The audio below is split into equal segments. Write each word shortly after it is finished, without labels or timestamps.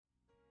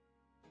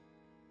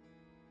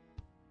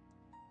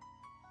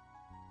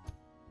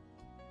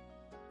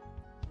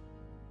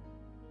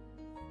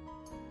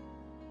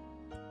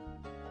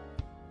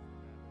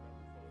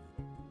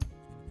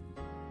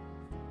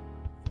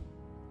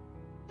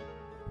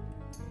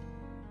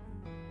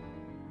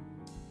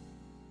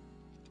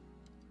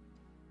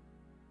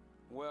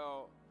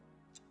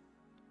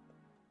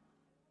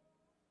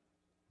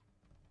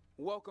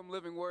Welcome,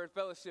 Living Word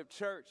Fellowship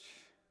Church.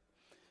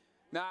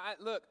 Now,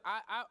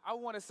 I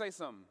want to say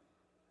something.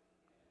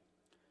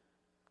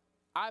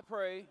 I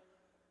pray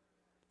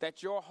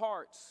that your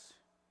hearts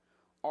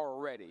are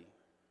ready.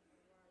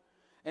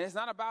 And it's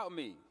not about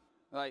me.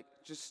 Like,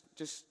 just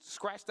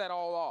scratch that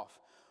all off.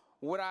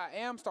 What I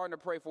am starting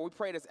to pray for, we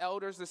prayed as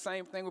elders the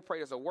same thing, we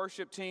prayed as a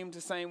worship team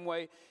the same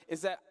way,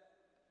 is that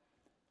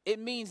it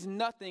means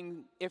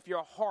nothing if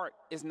your heart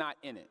is not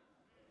in it.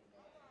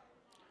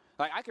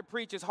 Like, I could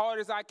preach as hard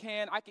as I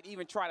can. I could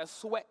even try to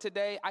sweat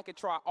today. I could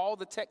try all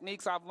the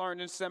techniques I've learned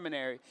in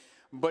seminary.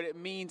 But it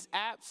means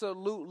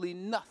absolutely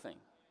nothing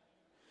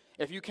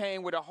if you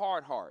came with a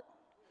hard heart.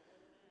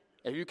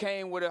 If you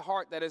came with a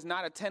heart that is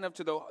not attentive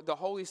to the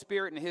Holy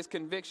Spirit and His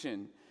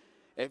conviction.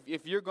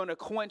 If you're going to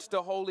quench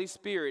the Holy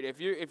Spirit.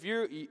 If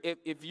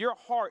your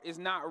heart is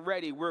not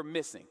ready, we're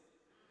missing.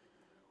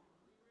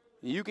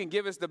 You can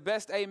give us the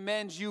best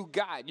amens you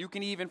got. You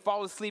can even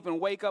fall asleep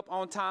and wake up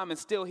on time and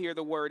still hear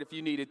the word if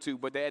you needed to.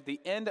 But at the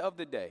end of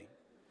the day,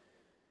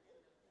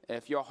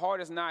 if your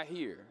heart is not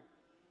here,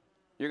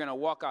 you're going to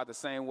walk out the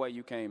same way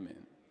you came in.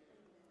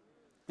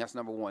 That's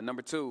number one.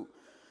 Number two,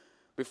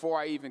 before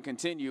I even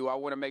continue, I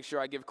want to make sure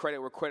I give credit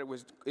where credit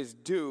is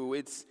due.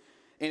 It's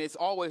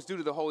always due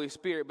to the Holy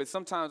Spirit, but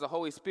sometimes the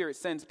Holy Spirit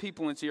sends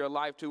people into your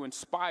life to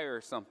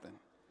inspire something.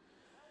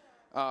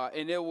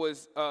 And it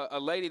was a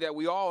lady that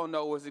we all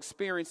know was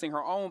experiencing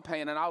her own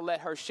pain, and I'll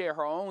let her share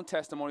her own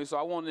testimony, so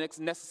I won't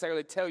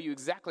necessarily tell you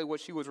exactly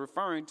what she was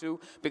referring to,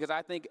 because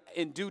I think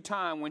in due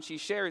time when she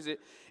shares it,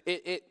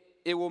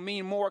 it will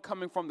mean more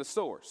coming from the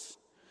source.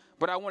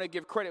 But I want to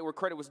give credit where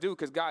credit was due,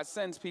 because God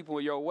sends people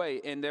your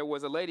way. And there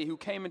was a lady who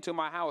came into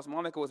my house.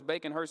 Monica was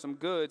baking her some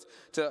goods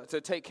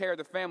to take care of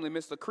the family,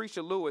 Miss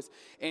Lucretia Lewis,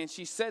 and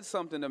she said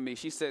something to me.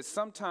 She said,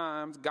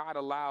 sometimes God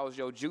allows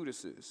your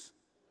Judases.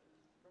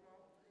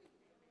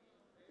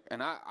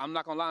 And I'm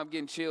not going to lie, I'm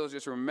getting chills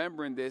just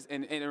remembering this.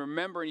 And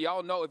remembering,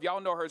 y'all know, if y'all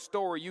know her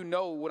story, you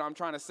know what I'm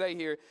trying to say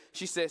here.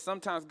 She said,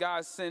 sometimes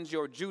God sends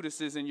your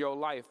Judases in your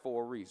life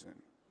for a reason.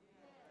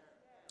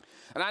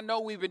 And I know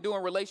we've been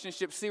doing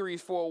relationship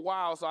series for a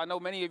while, so I know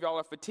many of y'all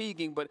are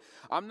fatiguing, but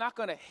I'm not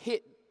going to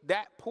hit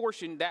that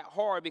portion that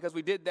hard because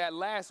we did that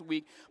last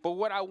week. But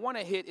what I want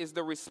to hit is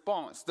the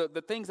response,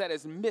 the things that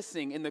is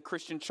missing in the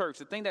Christian church,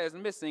 the thing that is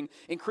missing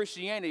in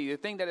Christianity, the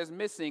thing that is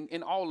missing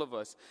in all of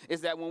us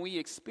is that when we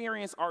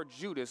experience our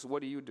Judas,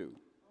 what do?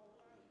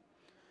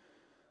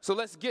 So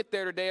let's get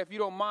there today. If you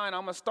don't mind,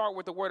 I'm going to start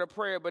with the word of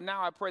prayer, but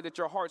now I pray that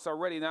your hearts are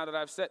ready now that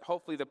I've set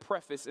hopefully the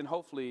preface and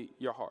hopefully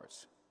your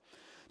hearts.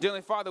 Dear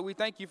Heavenly Father, we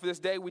thank you for this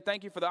day. We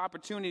thank you for the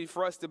opportunity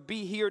for us to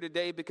be here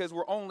today because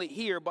we're only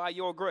here by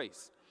your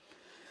grace.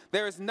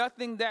 There is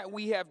nothing that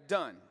we have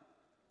done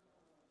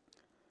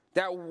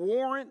that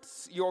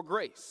warrants your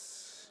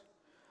grace,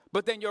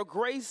 but then your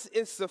grace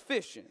is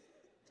sufficient.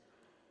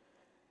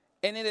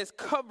 And it has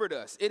covered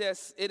us. It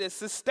has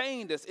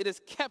sustained us. It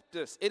has kept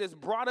us. It has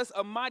brought us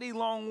a mighty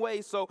long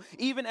way. So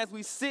even as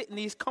we sit in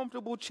these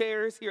comfortable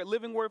chairs here at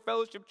Living Word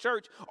Fellowship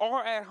Church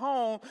or at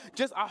home,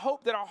 I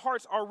hope that our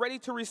hearts are ready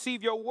to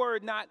receive your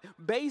word, not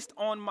based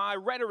on my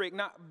rhetoric,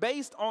 not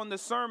based on the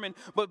sermon,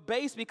 but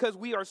based because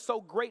we are so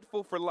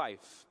grateful for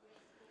life.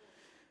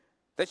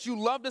 That you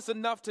loved us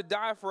enough to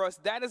die for us,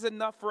 that is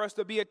enough for us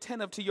to be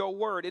attentive to your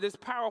word. It is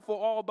powerful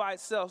all by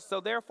itself, so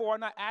therefore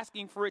I'm not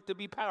asking for it to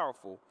be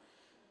powerful.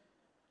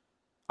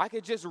 I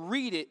could just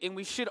read it and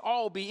we should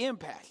all be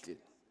impacted.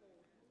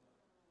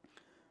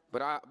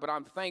 But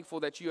I'm thankful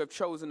that you have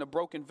chosen a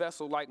broken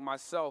vessel like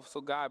myself, so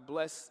God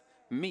bless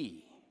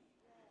me.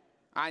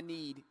 I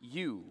need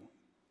you.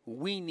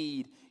 We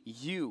need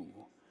you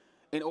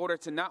in order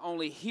to not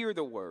only hear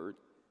the word,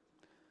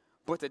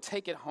 but to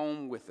take it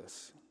home with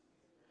us.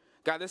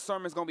 God, this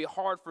sermon is going to be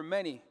hard for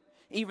many,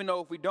 even though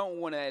if we don't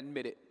want to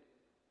admit it,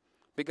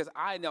 because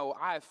I know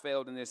I have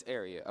failed in this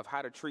area of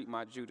how to treat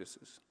my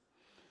Judases.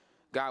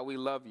 God, we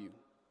love you.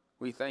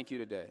 We thank you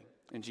today.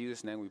 In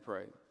Jesus' name we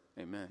pray.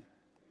 Amen.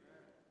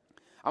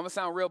 I'm going to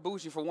sound real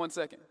bougie for 1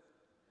 second.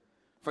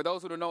 For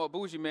those who don't know what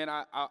bougie meant,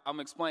 I'm going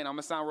to explain. I'm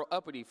going to sound real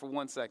uppity for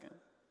 1 second.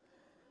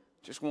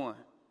 Just one.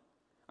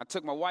 I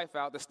took my wife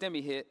out. The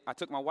STEMI hit. I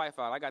took my wife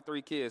out. I got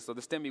 3 kids, so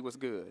the STEMI was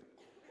good.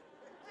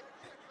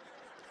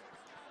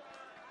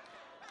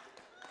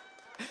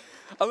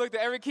 I looked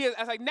at every kid.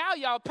 I was like, now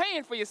y'all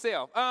paying for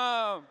yourself.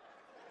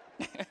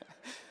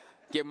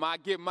 Get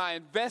my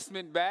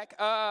investment back.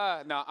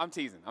 No, I'm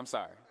teasing. I'm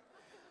sorry.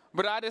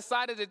 But I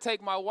decided to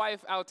take my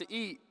wife out to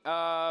eat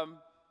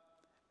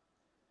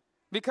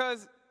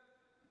because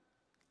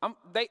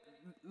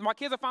my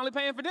kids are finally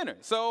paying for dinner.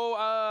 So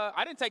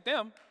I didn't take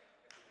them.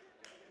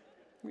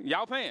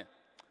 Y'all paying.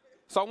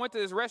 So I went to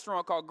this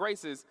restaurant called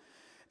Grace's,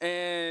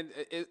 and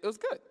it was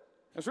good.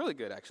 It was really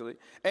good, actually.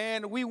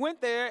 And we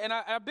went there, and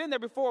I've been there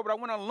before, but I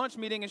went on a lunch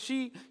meeting, and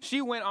she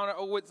went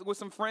on with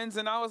some friends,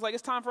 and I was like,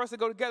 it's time for us to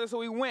go together, so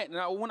we went.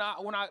 And when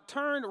I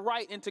turned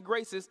right into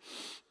Grace's,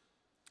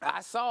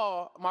 I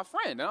saw my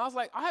friend, and I was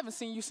like, I haven't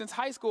seen you since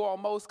high school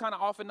almost, kind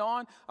of off and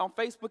on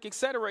Facebook,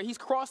 etc. He's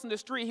crossing the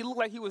street. He looked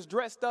like he was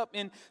dressed up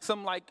in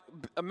some, like,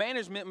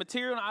 management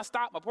material, and I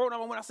stopped. I pulled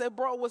him, and I said,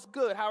 bro, what's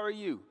good? How are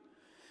you?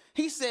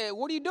 He said,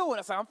 what are you doing?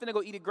 I said, I'm finna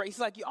go eat at Grace. He's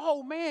like,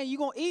 oh, man, you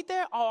gonna eat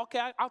there? Oh,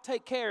 okay, I'll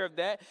take care of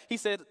that. He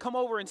said, come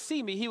over and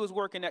see me. He was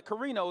working at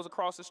Carino's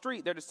across the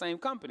street. They're the same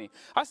company.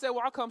 I said,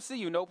 well, I'll come see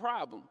you, no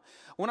problem.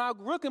 When I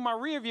look in my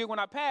rear view, when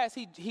I pass,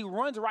 he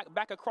runs right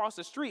back across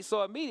the street,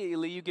 so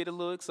immediately you get a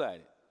little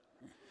excited.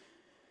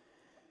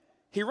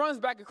 He runs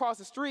back across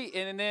the street,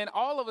 and then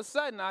all of a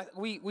sudden,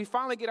 we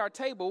finally get our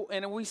table,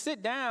 and then we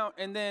sit down,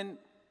 and then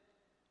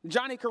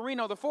Johnny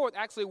Carino IV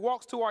actually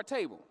walks to our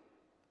table.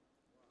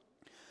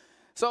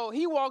 So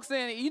he walks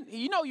in,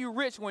 you know you're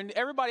rich when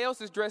everybody else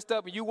is dressed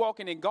up and you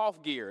walking in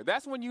golf gear.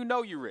 That's when you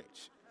know you're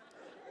rich.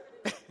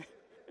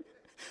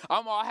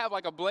 I have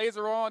like a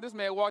blazer on. This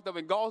man walked up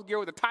in golf gear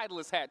with a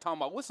Titleist hat talking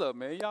about, what's up,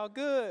 man? Y'all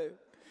good?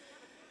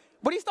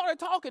 But he started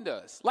talking to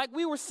us like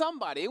we were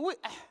somebody.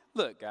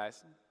 Look,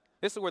 guys,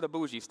 this is where the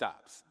bougie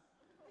stops.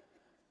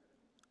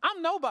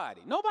 I'm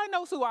nobody. Nobody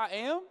knows who I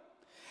am.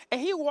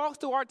 And he walks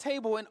to our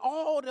table, and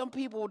all them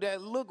people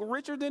that look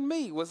richer than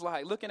me was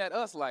like looking at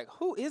us like,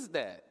 who is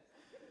that?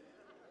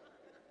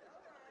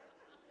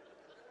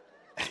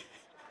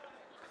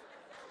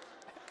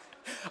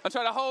 I'm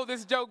trying to hold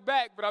this joke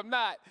back, but I'm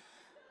not.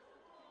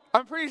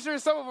 I'm pretty sure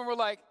some of them were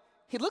like,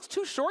 he looks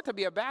too short to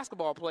be a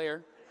basketball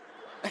player.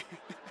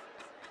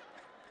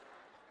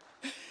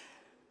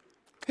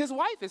 His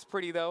wife is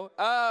pretty, though.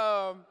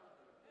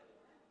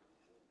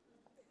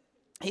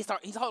 He's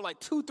talking like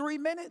 2-3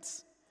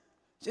 minutes,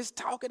 just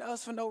talking to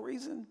us for no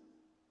reason.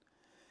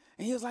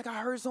 And he was like, I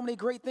heard so many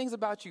great things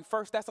about you.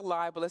 First, that's a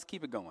lie, but let's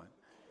keep it going.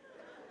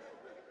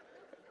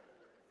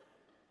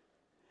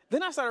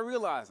 Then I started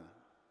realizing,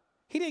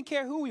 he didn't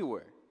care who we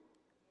were.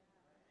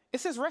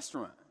 It's his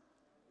restaurant.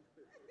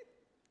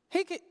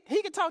 He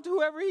could talk to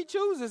whoever he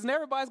chooses, and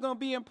everybody's going to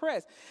be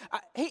impressed.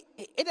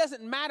 It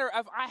doesn't matter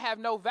if I have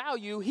no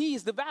value.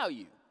 He's the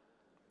value.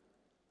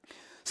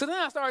 So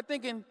then I started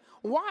thinking,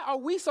 why are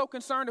we so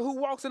concerned with who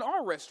walks in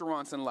our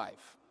restaurants in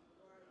life?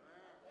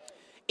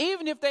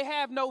 Even if they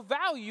have no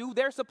value,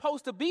 they're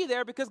supposed to be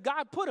there because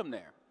God put them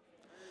there.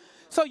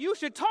 So you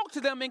should talk to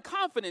them in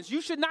confidence.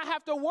 You should not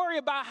have to worry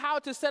about how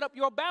to set up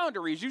your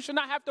boundaries. You should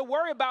not have to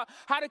worry about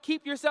how to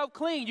keep yourself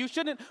clean. You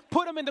shouldn't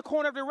put them in the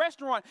corner of the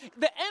restaurant.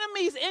 The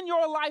enemies in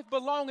your life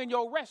belong in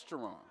your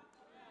restaurant.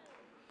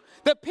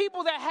 The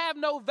people that have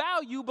no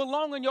value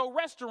belong in your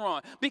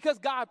restaurant because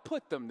God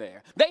put them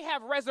there. They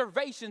have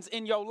reservations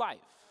in your life.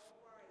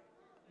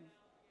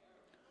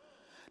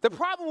 The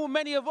problem with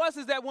many of us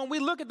is that when we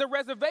look at the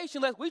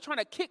reservation list, we're trying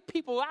to kick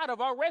people out of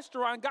our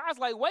restaurant. God's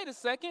like, wait a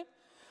second.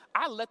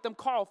 I let them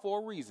call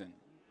for a reason.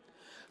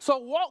 So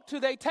walk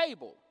to their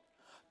table,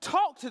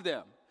 talk to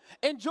them,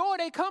 enjoy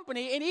their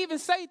company, and even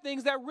say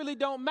things that really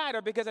don't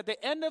matter because at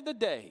the end of the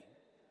day,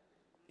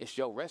 it's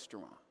your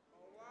restaurant.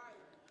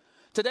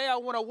 Today, I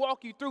want to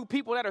walk you through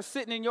people that are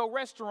sitting in your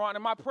restaurant,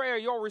 and my prayer,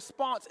 your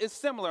response is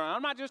similar. And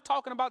I'm not just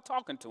talking about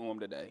talking to them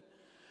today.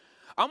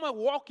 I'm going to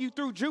walk you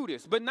through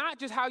Judas, but not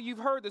just how you've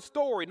heard the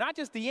story, not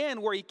just the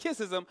end where he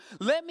kisses him.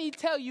 Let me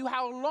tell you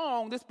how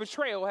long this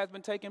betrayal has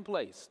been taking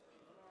place.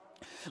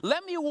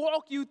 Let me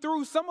walk you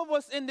through some of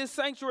us in this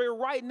sanctuary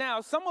right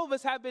now. Some of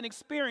us have been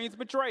experiencing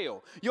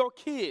betrayal. Your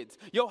kids,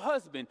 your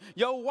husband,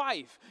 your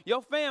wife,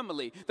 your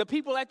family, the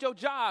people at your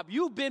job.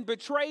 You've been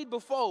betrayed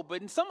before,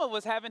 but some of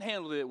us haven't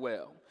handled it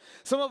well.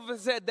 Some of us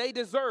said they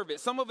deserve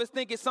it. Some of us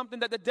think it's something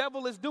that the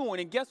devil is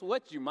doing, and guess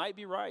what? You might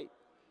be right.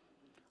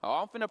 Oh,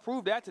 I'm finna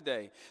prove that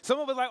today. Some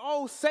of us like,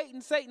 oh,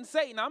 Satan, Satan,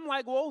 Satan. I'm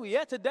like, well,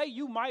 yeah, today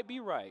you might be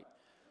right.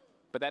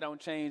 But that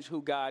don't change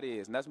who God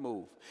is. And let's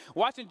move.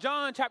 Watching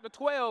John chapter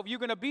 12, you're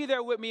going to be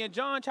there with me in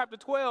John chapter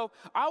 12.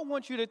 I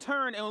want you to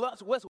turn and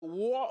let's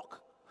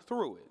walk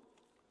through it.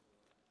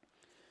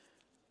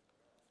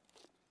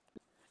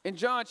 In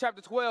John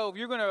chapter 12,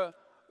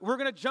 we're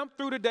going to jump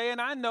through today.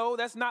 And I know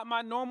that's not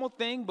my normal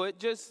thing, but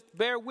just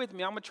bear with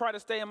me. I'm going to try to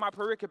stay in my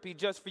pericope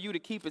just for you to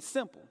keep it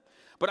simple.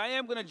 But I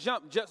am going to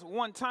jump just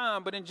one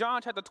time. But in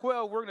John chapter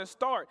 12, we're going to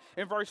start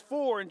in verse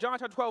 4. In John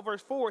chapter 12,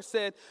 verse 4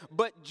 said,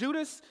 but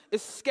Judas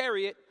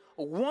Iscariot,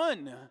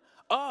 one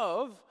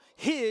of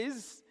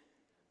his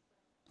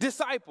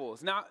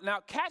disciples. Now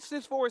catch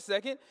this for a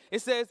second.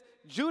 It says,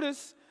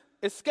 Judas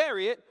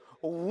Iscariot,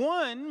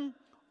 one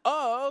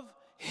of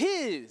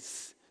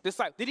his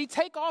disciples. Did he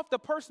take off the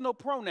personal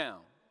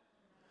pronoun?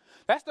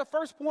 That's the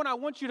first point I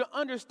want you to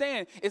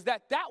understand, is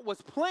that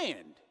was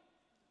planned.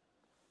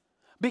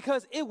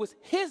 Because it was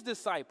his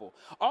disciple.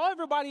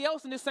 Everybody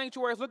else in this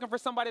sanctuary is looking for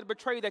somebody to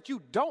betray that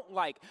you don't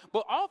like.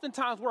 But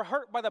oftentimes we're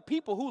hurt by the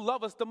people who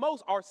love us the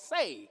most or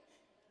say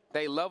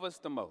they love us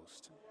the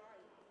most.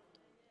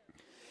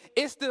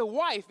 It's the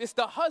wife, it's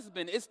the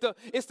husband, it's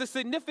the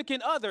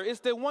significant other,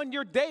 it's the one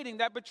you're dating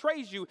that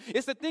betrays you.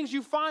 It's the things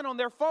you find on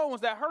their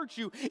phones that hurt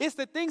you. It's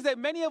the things that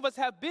many of us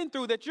have been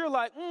through that you're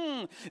like,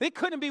 it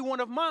couldn't be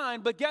one of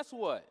mine, but guess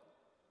what?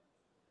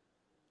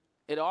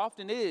 It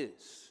often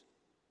is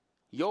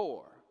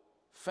your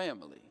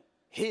family,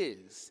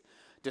 his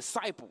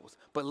disciples.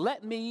 But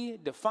let me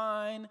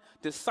define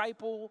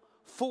disciple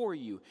for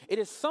you. It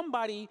is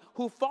somebody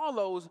who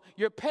follows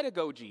your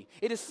pedagogy.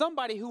 It is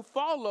somebody who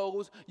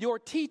follows your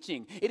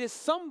teaching. It is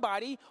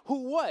somebody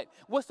who what?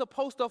 Was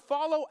supposed to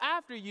follow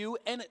after you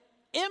and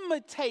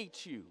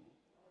imitate you.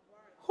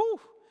 Whew.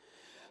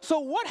 So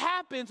what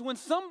happens when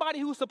somebody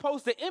who's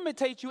supposed to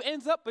imitate you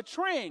ends up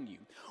betraying you?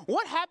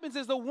 What happens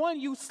is the one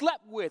you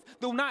slept with,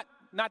 though not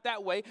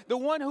that way, the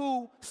one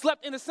who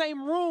slept in the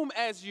same room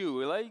as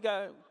you. Like, you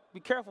got to be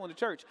careful in the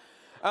church.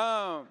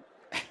 I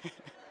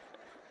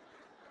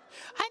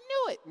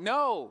knew it.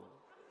 No.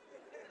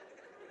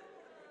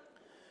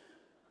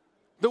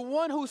 The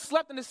one who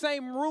slept in the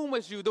same room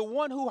as you, the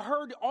one who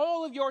heard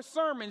all of your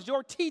sermons,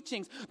 your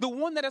teachings, the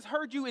one that has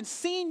heard you and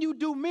seen you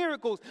do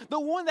miracles, the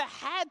one that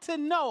had to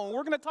know, and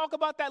we're going to talk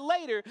about that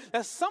later,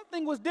 that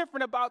something was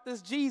different about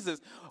this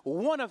Jesus,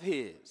 one of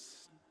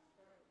his.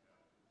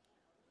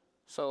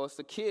 So it's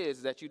the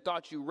kids that you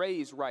thought you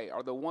raised right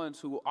are the ones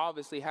who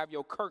obviously have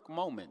your Kirk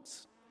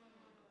moments.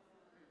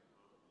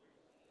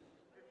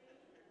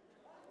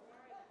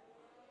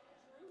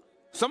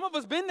 Some of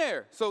us been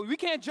there, so we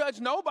can't judge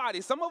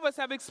nobody. Some of us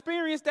have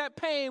experienced that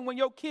pain when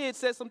your kid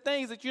says some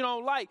things that you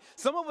don't like.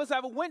 Some of us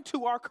have went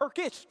to our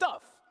Kirkish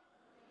stuff.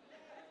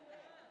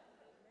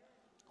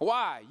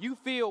 Why? You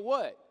feel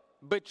what?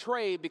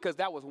 Betrayed because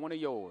that was one of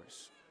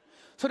yours.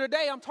 So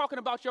today I'm talking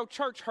about your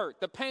church hurt,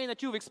 the pain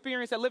that you've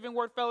experienced at Living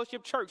Word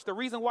Fellowship Church, the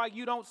reason why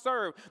you don't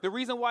serve, the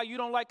reason why you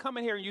don't like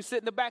coming here and you sit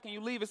in the back and you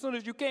leave as soon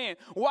as you can.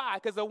 Why?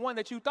 Because the one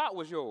that you thought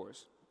was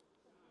yours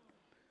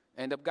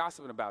end up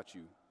gossiping about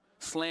you,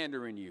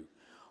 slandering you.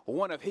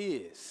 One of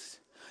his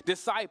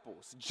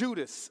disciples,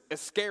 Judas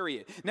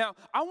Iscariot. Now,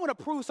 I want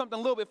to prove something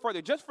a little bit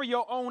further, just for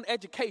your own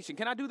education.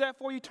 Can I do that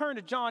for you? Turn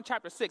to John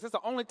chapter 6. That's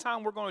the only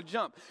time we're going to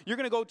jump. You're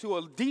going to go to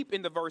a deep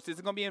in the verses.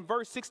 It's going to be in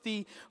verse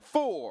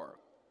 64.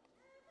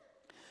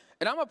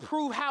 And I'm going to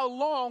prove how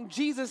long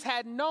Jesus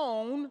had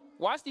known,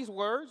 watch these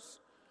words,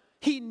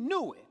 he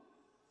knew it.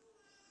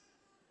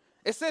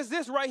 It says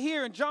this right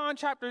here in John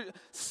chapter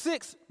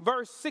 6,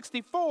 verse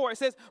 64. It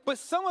says, but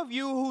some of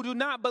you who do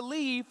not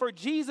believe, for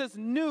Jesus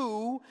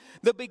knew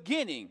the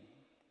beginning,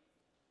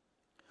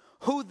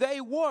 who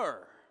they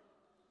were,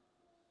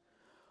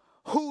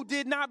 who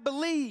did not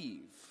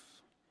believe,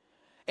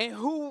 and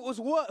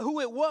who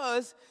it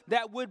was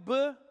that would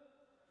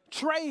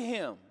betray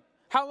him.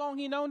 How long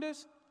he known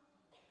this?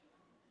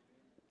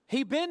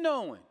 He been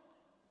knowing.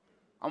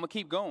 I'm going to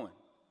keep going.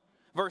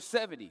 Verse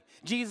 70,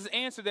 Jesus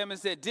answered them and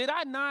said, did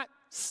I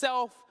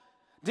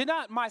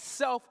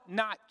myself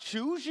not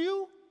choose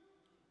you,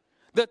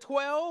 the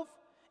 12,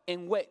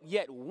 and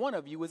yet one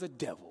of you is a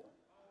devil.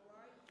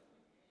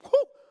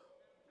 Whew.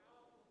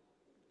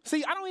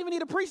 See, I don't even need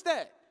to preach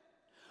that.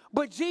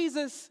 But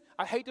Jesus,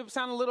 I hate to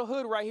sound a little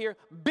hood right here,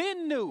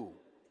 been knew.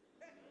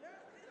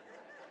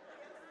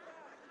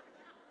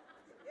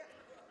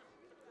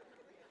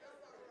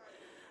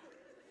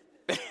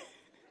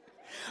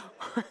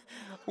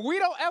 We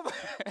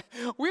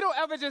don't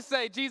ever just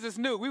say Jesus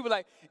knew. We were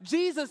like,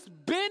 Jesus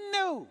been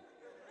knew.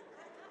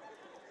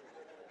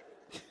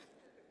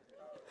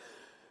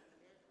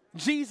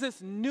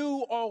 Jesus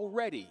knew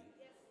already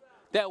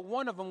that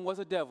one of them was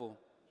a devil.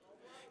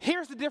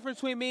 Here's the difference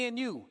between me and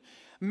you.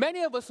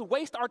 Many of us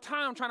waste our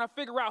time trying to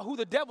figure out who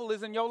the devil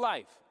is in your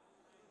life.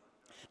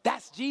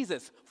 That's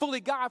Jesus,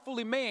 fully God,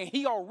 fully man.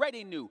 He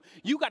already knew.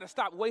 You got to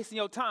stop wasting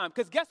your time,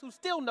 because guess who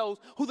still knows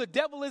who the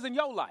devil is in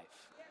your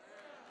life?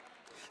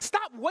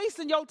 Stop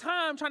wasting your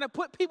time trying to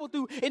put people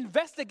through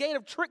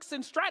investigative tricks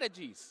and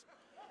strategies.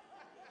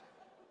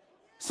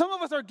 Some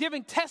of us are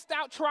giving test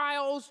out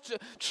trials,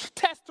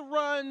 test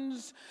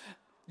runs.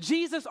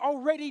 Jesus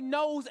already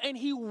knows and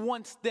he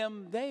wants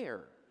them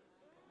there.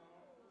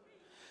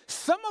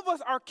 Some of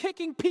us are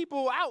kicking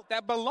people out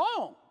that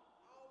belong.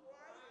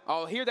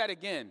 I'll hear that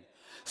again.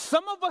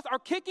 Some of us are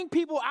kicking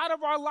people out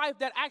of our life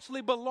that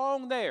actually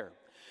belong there.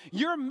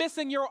 You're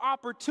missing your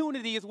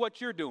opportunity is what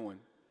you're doing.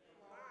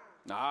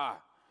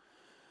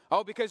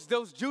 Oh, because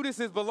those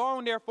Judases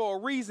belong there for a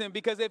reason,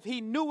 because if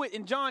he knew it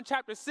in John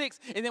chapter 6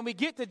 and then we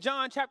get to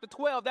John chapter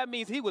 12, that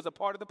means he was a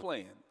part of the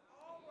plan.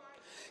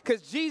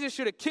 Because Jesus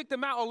should have kicked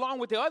them out along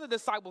with the other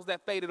disciples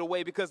that faded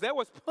away, because there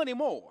was plenty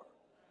more.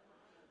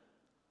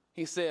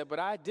 He said,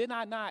 but did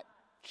I not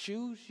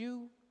choose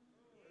you?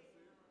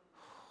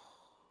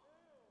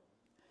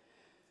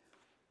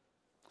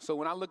 So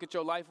when I look at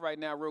your life right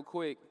now real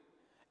quick,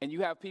 and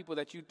you have people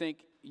that you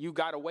think you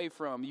got away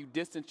from, you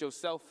distanced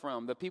yourself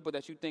from, the people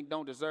that you think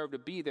don't deserve to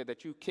be there,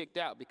 that you kicked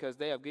out because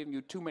they have given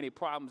you too many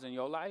problems in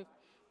your life,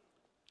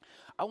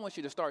 I want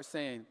you to start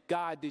saying,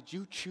 God, did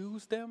you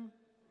choose them?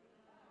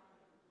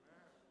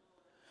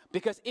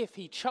 Because if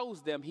he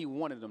chose them, he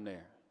wanted them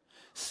there.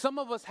 Some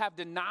of us have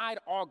denied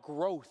our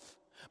growth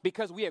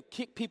because we have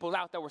kicked people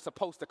out that were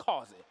supposed to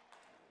cause it.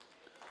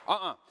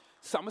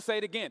 So I'm going to say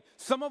it again.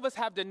 Some of us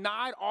have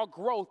denied our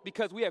growth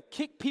because we have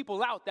kicked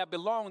people out that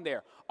belong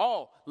there.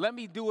 Oh, let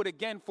me do it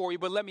again for you,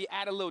 but let me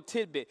add a little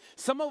tidbit.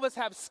 Some of us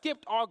have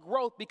skipped our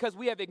growth because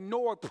we have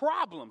ignored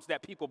problems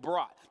that people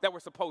brought that were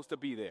supposed to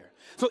be there.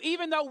 So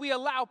even though we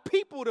allow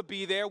people to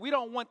be there, we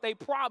don't want their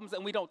problems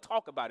and we don't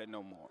talk about it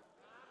no more.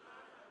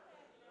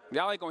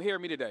 Y'all ain't going to hear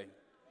me today.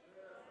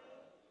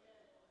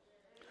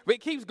 But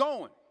it keeps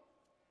going.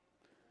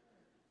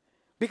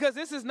 Because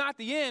this is not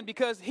the end,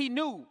 because he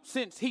knew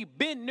since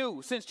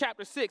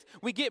chapter 6.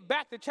 We get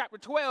back to chapter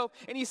 12,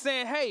 and he's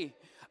saying, hey,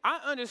 I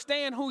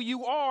understand who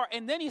you are.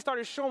 And then he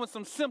started showing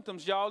some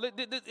symptoms, y'all.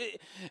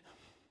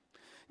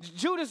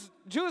 Judas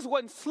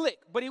wasn't slick,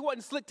 but he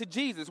wasn't slick to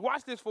Jesus.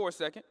 Watch this for a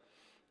second.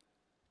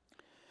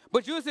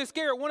 But Judas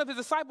Iscariot, one of his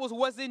disciples,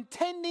 was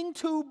intending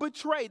to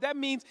betray. That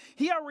means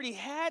he already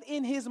had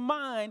in his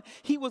mind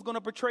he was going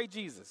to betray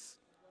Jesus.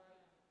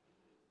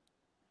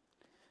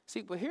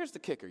 See, but here's the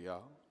kicker,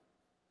 y'all.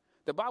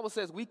 The Bible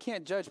says we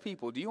can't judge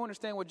people. Do you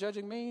understand what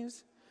judging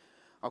means?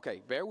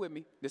 Okay, bear with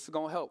me. This is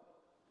going to help.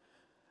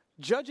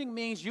 Judging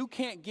means you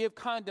can't give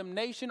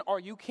condemnation or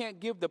you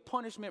can't give the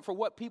punishment for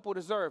what people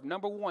deserve.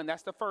 Number one,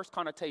 that's the first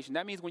connotation.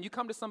 That means when you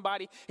come to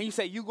somebody and you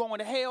say you going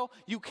to hell,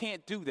 you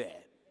can't do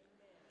that.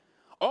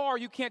 Or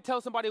you can't tell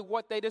somebody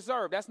what they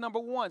deserve. That's number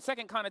one.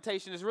 Second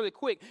connotation is really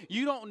quick.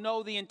 You don't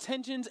know the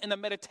intentions and the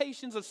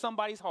meditations of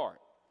somebody's heart.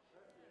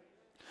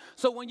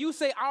 So when you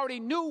say, I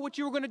already knew what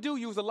you were going to do,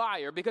 you was a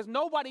liar, because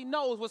nobody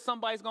knows what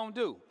somebody's going to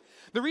do.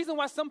 The reason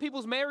why some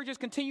people's marriages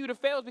continue to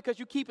fail is because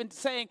you keep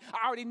saying,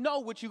 I already know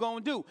what you're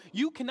going to do.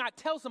 You cannot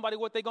tell somebody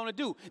what they're going to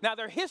do. Now,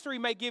 their history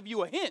may give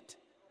you a hint.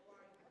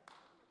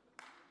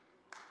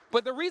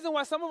 But the reason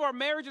why some of our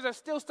marriages are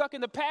still stuck in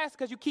the past is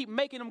because you keep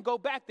making them go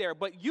back there.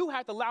 But you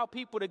have to allow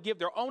people to give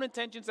their own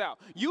intentions out.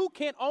 You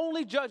can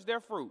only judge their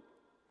fruit.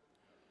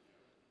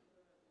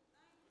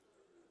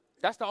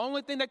 That's the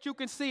only thing that you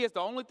can see. It's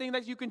the only thing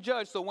that you can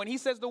judge. So when he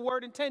says the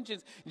word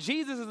intentions,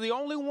 Jesus is the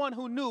only one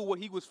who knew what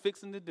he was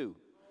fixing to do.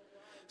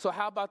 So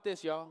how about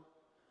this, y'all?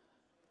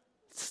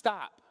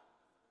 Stop.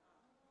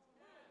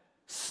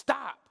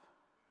 Stop.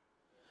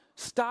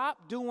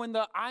 Stop doing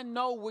the I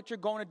know what you're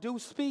going to do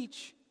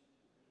speech.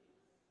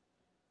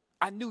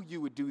 I knew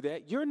you would do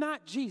that. You're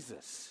not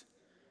Jesus.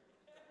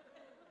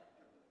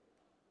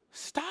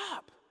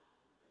 Stop.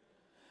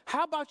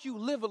 How about you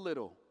live a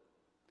little?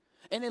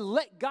 And then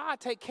let God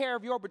take care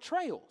of your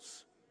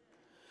betrayals.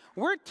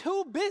 We're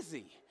too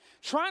busy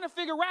trying to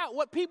figure out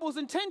what people's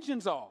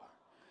intentions are.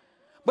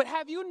 But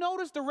have you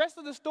noticed the rest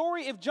of the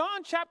story? If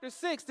John chapter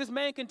 6, this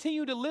man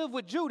continued to live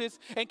with Judas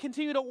and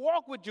continue to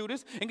walk with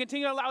Judas and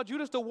continue to allow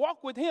Judas to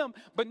walk with him,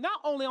 but not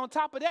only on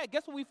top of that,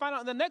 guess what we find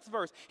out in the next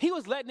verse? He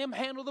was letting him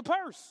handle the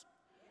purse.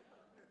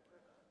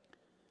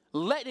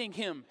 Letting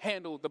him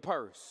handle the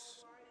purse.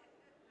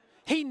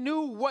 He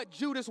knew what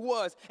Judas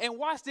was. And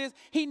watch this.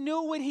 He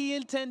knew what he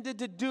intended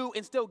to do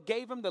and still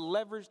gave him the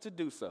leverage to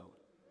do so.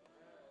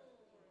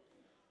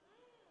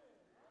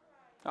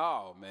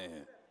 Oh,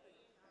 man.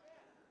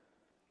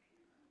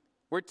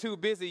 We're too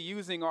busy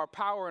using our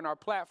power and our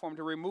platform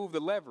to remove the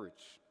leverage.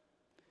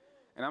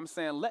 And I'm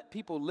saying let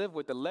people live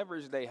with the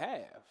leverage they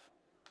have.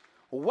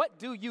 What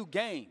do you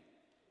gain?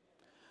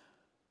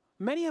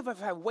 Many of us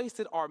have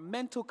wasted our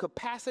mental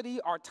capacity,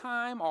 our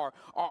time, or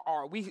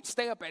we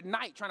stay up at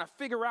night trying to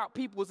figure out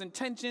people's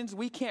intentions.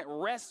 We can't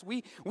rest.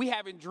 We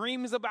having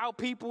dreams about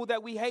people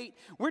that we hate.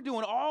 We're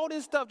doing all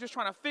this stuff just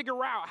trying to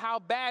figure out how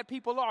bad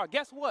people are.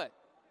 Guess what?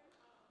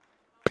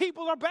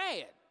 People are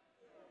bad.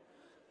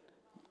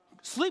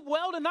 Sleep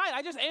well tonight.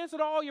 I just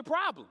answered all your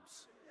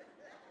problems.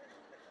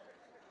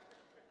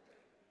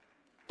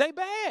 They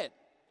bad.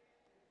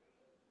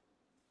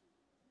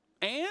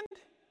 And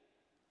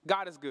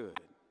God is good.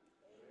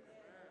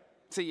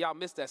 See, y'all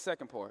missed that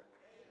second part.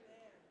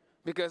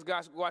 Because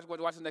gosh, watch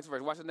the next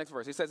verse. Watch the next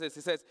verse. It says this.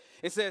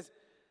 It says,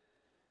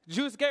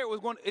 Judas Iscariot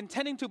was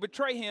intending to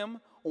betray him.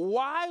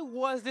 Why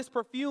was this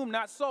perfume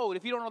not sold?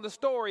 If you don't know the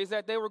story, is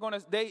that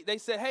they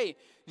said, hey,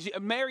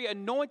 Mary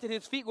anointed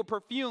his feet with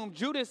perfume.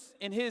 Judas,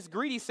 in his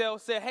greedy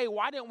self, said, hey,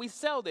 why didn't we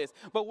sell this?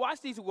 But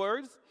watch these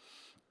words.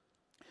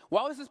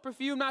 Why was this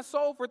perfume not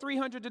sold for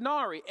 300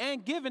 denarii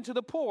and given to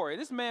the poor?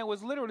 This man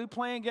was literally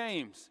playing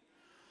games.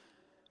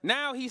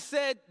 Now he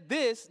said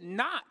this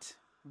not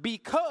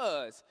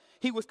because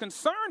he was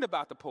concerned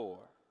about the poor,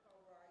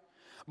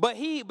 but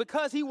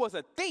because he was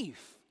a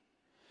thief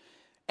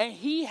and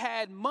he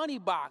had money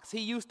box, he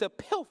used to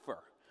pilfer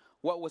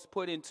what was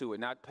put into it.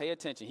 Now pay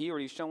attention. He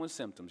already showing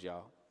symptoms,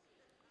 y'all.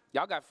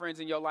 Y'all got friends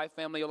in your life,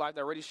 family in your life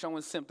that are already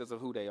showing symptoms of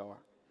who they are.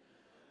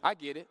 I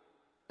get it.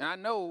 And I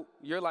know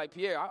you're like,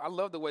 Pierre, I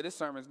love the way this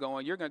sermon's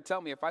going. You're going to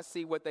tell me if I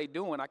see what they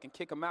doing, I can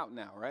kick them out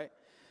now, right?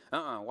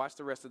 Watch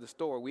the rest of the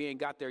story. We ain't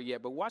got there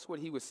yet, but watch what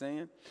he was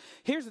saying.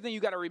 Here's the thing you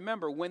got to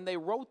remember. When they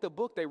wrote the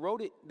book,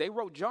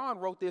 John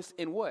wrote this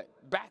in what?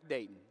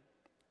 Backdating.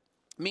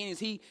 Meaning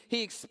he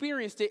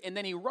experienced it and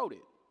then he wrote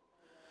it.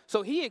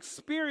 So he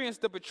experienced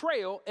the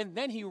betrayal and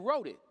then he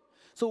wrote it.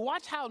 So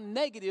watch how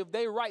negative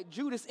they write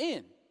Judas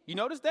in. You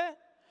notice that?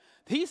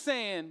 He's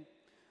saying,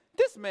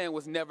 This man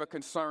was never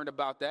concerned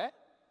about that.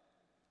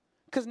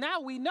 Because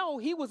now we know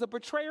he was a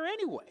betrayer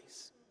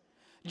anyways.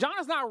 John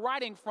is not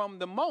writing from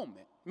the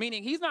moment,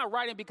 meaning he's not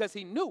writing because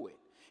he knew it.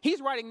 He's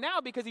writing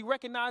now because he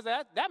recognized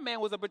that that man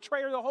was a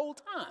betrayer the whole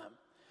time.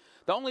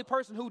 The only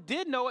person who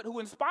did know it, who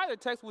inspired the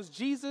text, was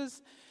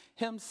Jesus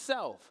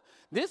himself.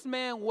 This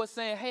man was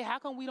saying, hey, how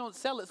come we don't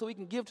sell it so we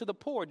can give to the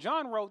poor?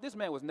 John wrote, this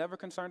man was never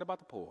concerned about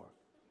the poor.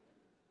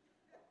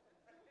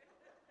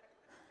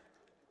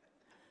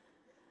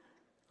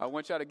 I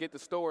want y'all to get the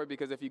story,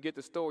 because if you get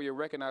the story, you'll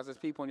recognize there's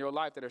people in your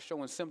life that are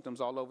showing symptoms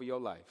all over your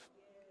life.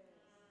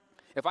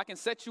 If I can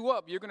set you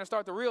up, you're going to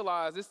start to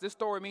realize this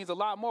story means a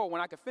lot more when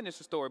I can finish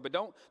the story. But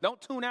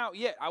don't tune out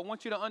yet. I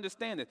want you to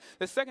understand it.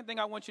 The second thing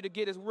I want you to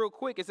get is real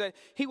quick is that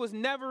he was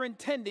never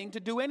intending to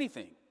do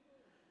anything.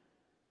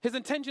 His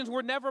intentions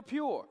were never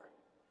pure.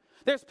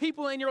 There's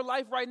people in your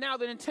life right now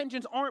that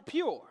intentions aren't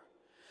pure.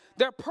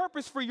 Their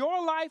purpose for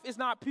your life is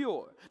not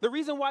pure. The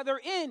reason why they're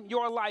in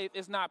your life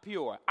is not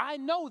pure. I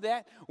know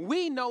that.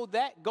 We know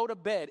that. Go to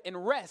bed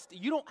and rest.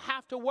 You don't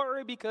have to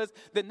worry, because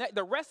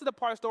the rest of the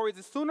part of the story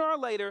is sooner or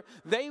later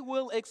they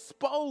will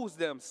expose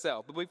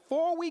themselves. But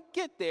before we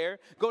get there,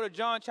 go to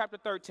John chapter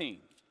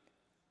 13.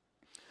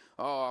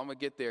 Oh, I'm going to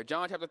get there.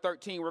 John chapter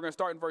 13, we're going to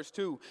start in verse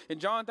 2. In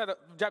John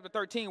chapter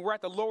 13, we're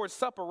at the Lord's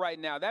Supper right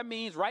now. That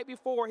means right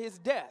before his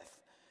death,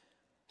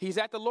 he's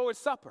at the Lord's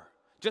Supper.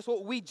 Just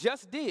what we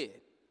just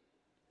did.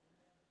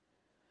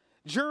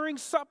 During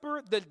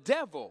supper, the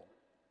devil,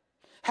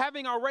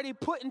 having already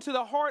put into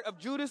the heart of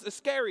Judas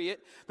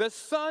Iscariot, the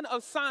son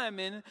of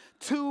Simon,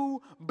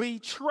 to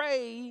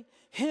betray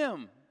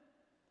him.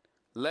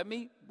 Let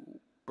me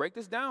break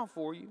this down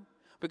for you,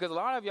 because a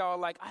lot of y'all are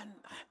like,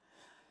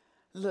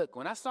 look,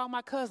 when I saw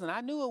my cousin,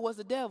 I knew it was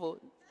the devil.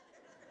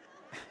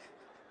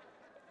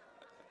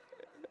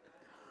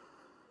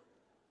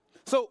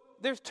 So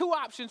there's two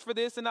options for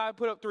this, and I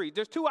put up three.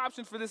 There's two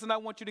options for this, and I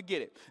want you to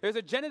get it. There's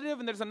a genitive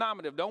and there's a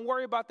nominative. Don't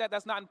worry about that.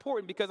 That's not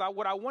important, because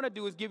what I want to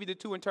do is give you the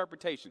two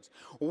interpretations.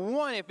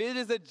 One, if it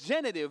is a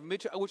genitive,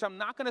 which I'm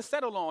not going to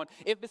settle on,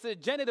 if it's a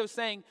genitive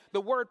saying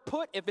the word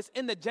put, if it's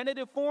in the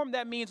genitive form,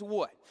 that means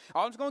what?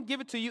 I'm just going to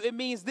give it to you. It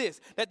means this,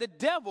 that the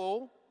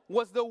devil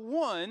was the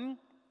one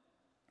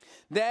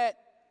that,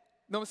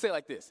 let me say it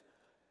like this.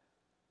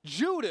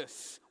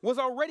 Judas was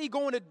already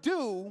going to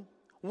do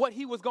what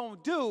he was going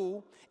to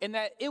do, and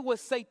that it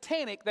was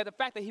satanic, that the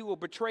fact that he will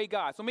betray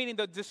God. So meaning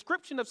the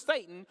description of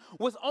Satan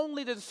was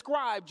only to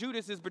describe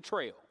Judas's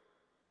betrayal.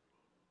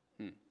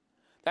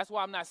 That's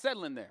why I'm not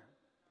settling there.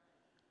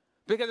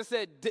 Because it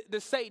said the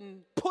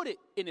Satan put it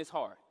in his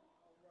heart.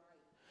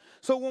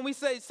 So when we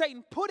say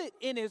Satan put it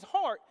in his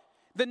heart,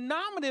 the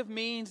nominative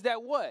means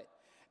that what?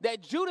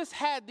 That Judas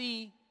had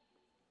the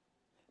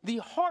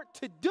heart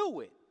to do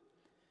it.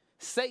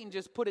 Satan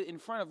just put it in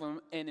front of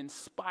him and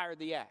inspired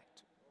the act.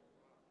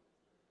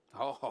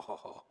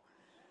 Oh,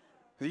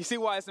 you see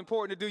why it's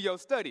important to do your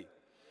study.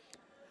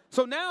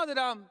 So now that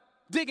I'm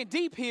digging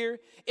deep here,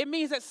 it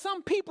means that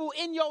some people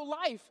in your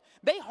life,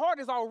 their heart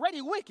is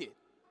already wicked.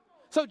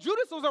 So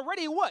Judas was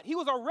already what? He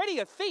was already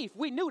a thief.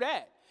 We knew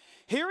that.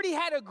 He already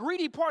had a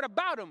greedy part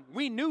about him.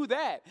 We knew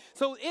that.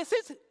 So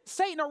since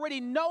Satan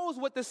already knows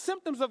what the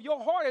symptoms of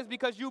your heart is,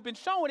 because you've been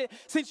showing it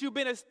since you've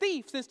been a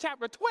thief since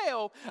chapter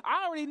 12,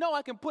 I already know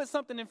I can put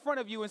something in front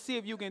of you and see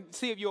if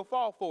you'll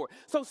fall for it.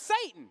 So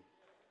Satan.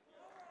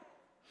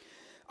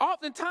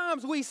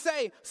 Oftentimes we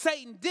say,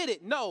 Satan did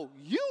it. No,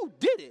 you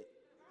did it.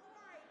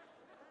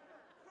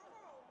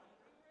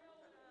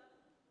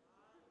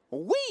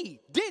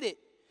 We did it.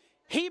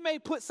 He may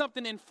put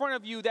something in front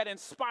of you that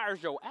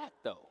inspires your act,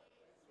 though.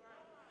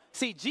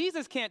 See,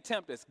 Jesus can't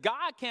tempt us.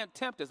 God can't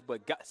tempt us,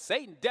 but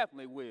Satan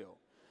definitely will.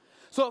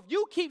 So if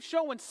you keep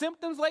showing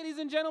symptoms, ladies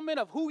and gentlemen,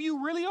 of who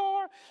you really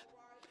are,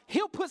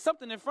 he'll put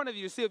something in front of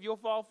you to see if you'll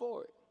fall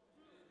for it.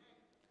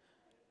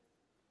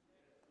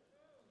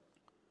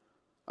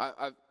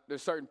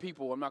 There's certain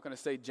people, I'm not going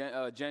to say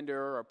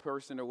gender or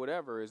person or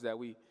whatever, is that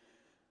we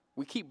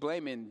keep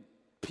blaming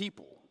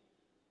people.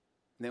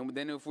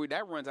 Then if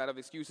that runs out of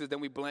excuses, then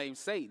we blame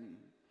Satan.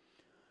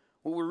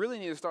 What we really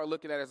need to start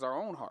looking at is our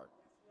own heart.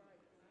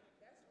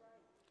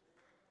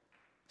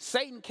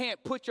 Satan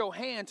can't put your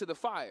hand to the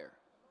fire,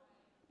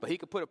 but he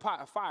could put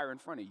a fire in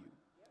front of you.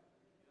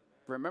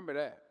 Remember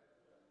that.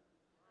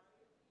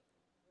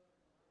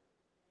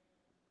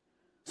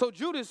 So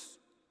Judas,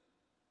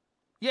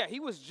 yeah,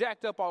 he was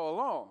jacked up all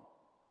along.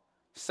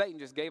 Satan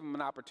just gave him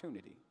an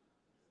opportunity.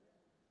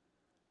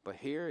 But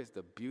here is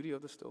the beauty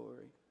of the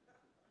story.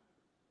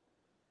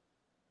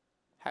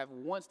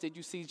 Did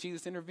you see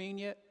Jesus intervene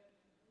yet?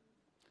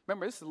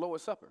 Remember, this is the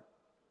Lord's Supper.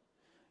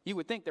 You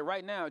would think that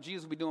right now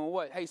Jesus would be doing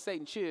what? Hey,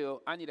 Satan,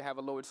 chill. I need to have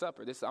a Lord's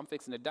Supper. I'm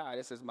fixing to die.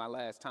 This is my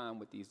last time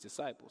with these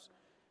disciples.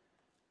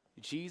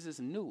 Jesus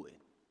knew it.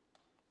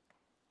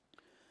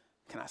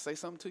 Can I say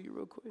something to you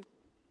real quick?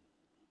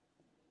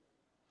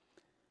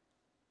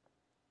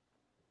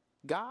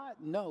 God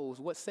knows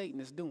what Satan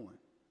is doing.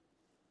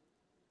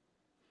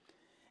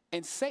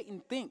 And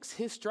Satan thinks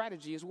his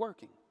strategy is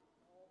working.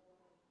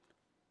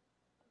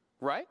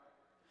 Right?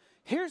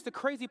 Here's the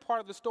crazy part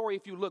of the story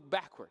if you look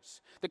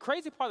backwards. The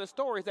crazy part of the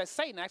story is that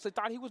Satan actually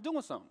thought he was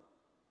doing something.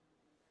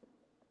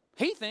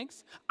 He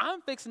thinks,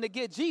 I'm fixing to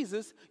get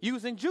Jesus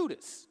using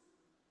Judas.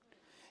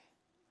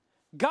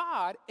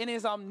 God, in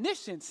his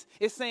omniscience,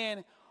 is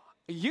saying,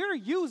 you're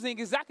using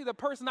exactly the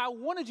person I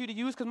wanted you to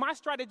use because my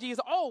strategy has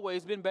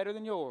always been better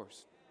than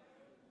yours.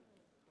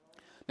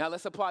 Now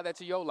let's apply that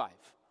to your life,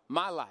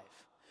 my life.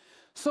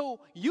 So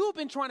you've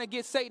been trying to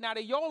get Satan out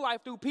of your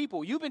life through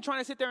people. You've been trying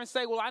to sit there and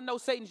say, well, I know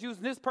Satan's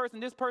using this person,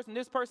 this person,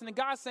 this person. And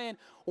God's saying,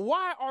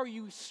 why are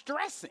you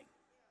stressing?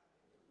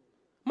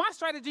 My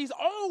strategy's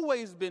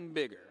always been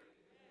bigger.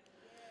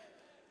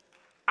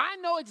 I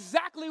know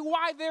exactly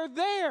why they're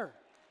there.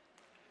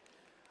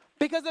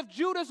 Because if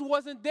Judas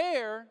wasn't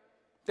there,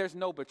 there's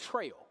no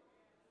betrayal.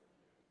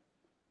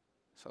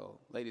 So,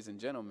 ladies and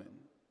gentlemen,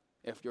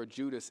 if your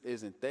Judas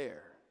isn't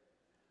there,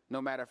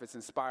 no matter if it's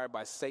inspired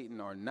by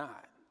Satan or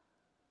not,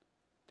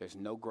 there's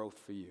no growth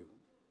for you.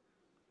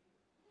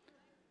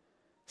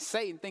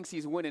 Satan thinks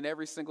he's winning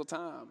every single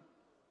time.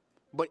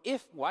 But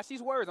watch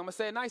these words, I'm going to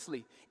say it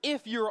nicely.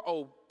 If you're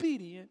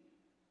obedient.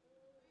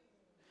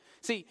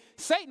 See,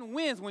 Satan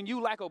wins when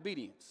you lack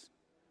obedience.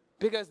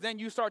 Because then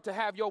you start to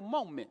have your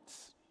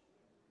moments.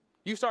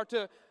 You start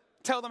to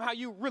tell them how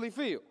you really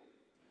feel.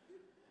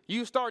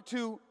 You start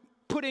to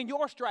put in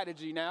your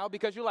strategy now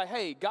because you're like,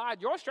 hey,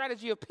 God, your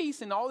strategy of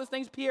peace and all these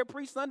things Pierre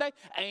preached Sunday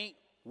ain't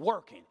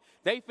working.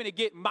 They finna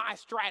get my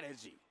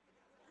strategy.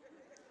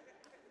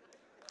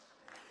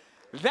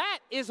 That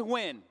is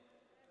when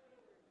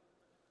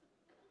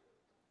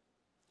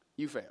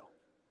you fail.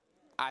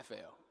 I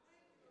fail.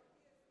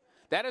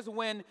 That is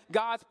when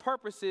God's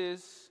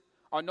purposes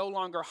are no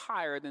longer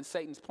higher than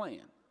Satan's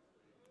plan.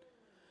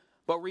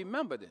 But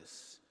remember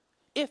this.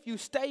 If you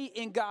stay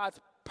in God's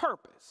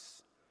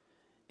purpose,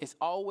 it's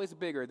always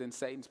bigger than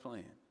Satan's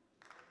plan.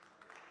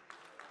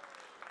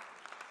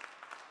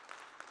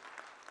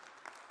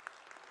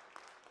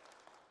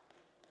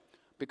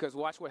 Because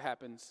watch what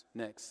happens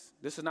next.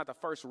 This is not the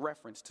first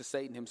reference to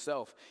Satan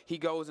himself. He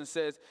goes and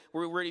says,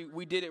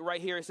 we did it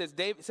right here. It says,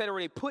 David said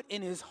already put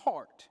in his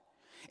heart.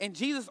 And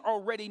Jesus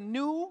already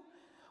knew,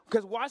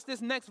 because watch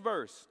this next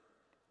verse.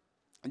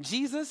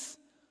 Jesus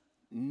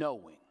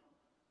knowing.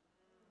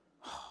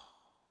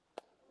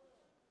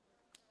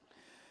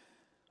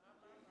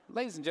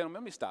 Ladies and gentlemen,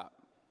 let me stop.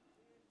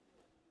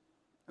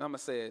 And I'm going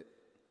to say it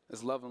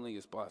as lovingly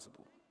as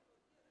possible.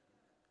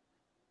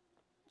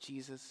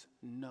 Jesus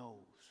knows.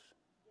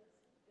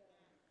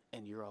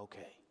 And you're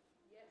okay.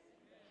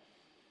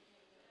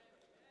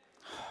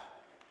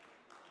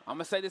 I'm going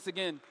to say this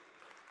again.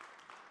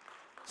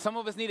 Some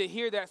of us need to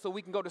hear that so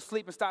we can go to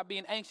sleep and stop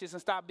being anxious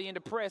and stop being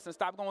depressed and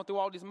stop going through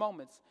all these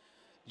moments.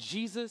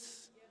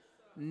 Jesus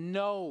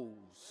knows.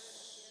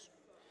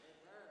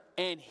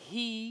 And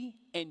he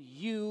and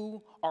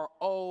you are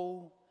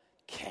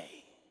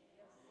okay.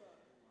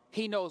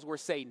 He knows where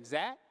Satan's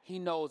at. He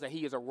knows that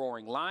he is a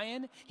roaring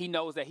lion. He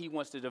knows that he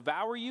wants to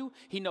devour you.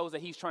 He knows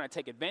that he's trying to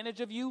take advantage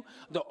of you.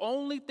 The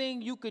only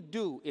thing you could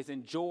do is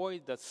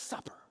enjoy the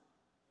supper.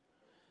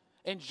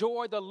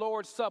 Enjoy the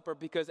Lord's Supper,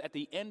 because at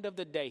the end of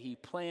the day, he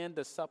planned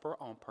the supper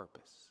on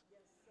purpose.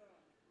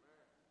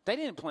 They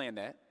didn't plan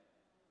that.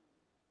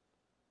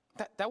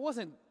 That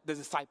wasn't the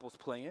disciples'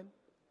 plan.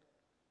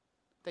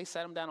 They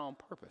sat him down on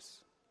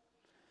purpose.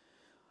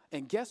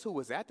 And guess who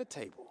was at the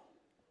table?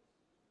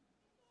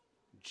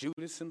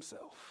 Judas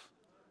himself.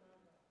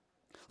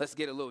 Let's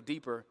get a little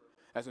deeper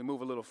as we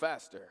move a little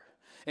faster.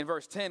 In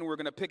verse 10, we're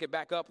going to pick it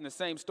back up in the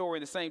same story,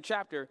 in the same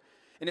chapter.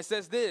 And it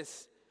says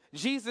this,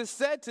 Jesus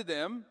said to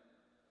them,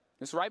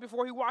 it's right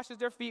before he washes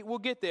their feet, we'll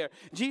get there.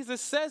 Jesus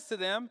says to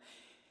them,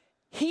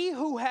 he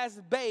who has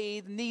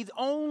bathed needs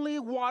only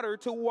water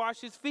to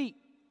wash his feet,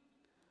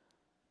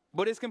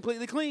 but is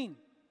completely clean.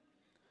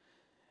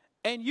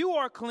 And you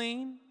are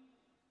clean,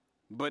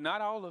 but not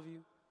all of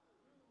you.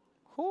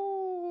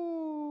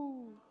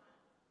 Ooh.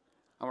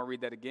 I'm going to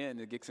read that again.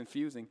 It gets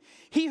confusing.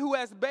 He who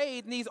has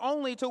bathed needs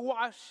only to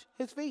wash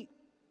his feet,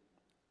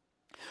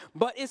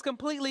 but is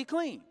completely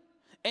clean.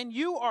 And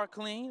you are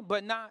clean,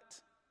 but not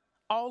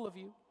all of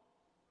you.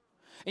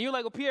 And you're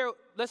like, well, Pierre,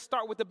 let's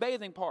start with the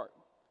bathing part.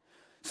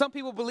 Some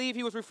people believe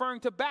he was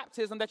referring to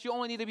baptism, that you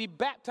only need to be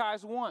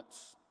baptized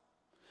once.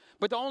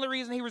 But the only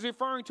reason he was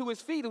referring to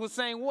his feet was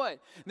saying what?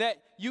 That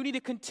you need to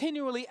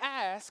continually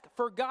ask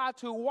for God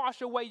to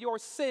wash away your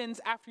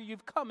sins after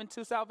you've come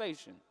into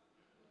salvation.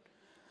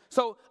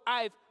 So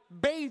I've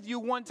bathed you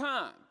one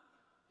time.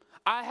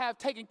 I have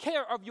taken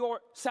care of your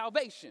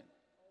salvation.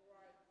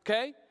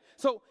 Okay?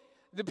 So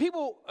the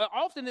people,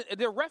 often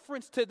their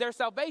reference to their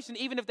salvation,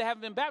 even if they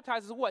haven't been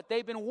baptized, is what?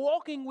 They've been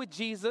walking with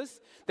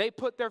Jesus. They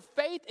put their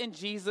faith in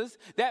Jesus.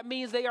 That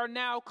means they are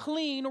now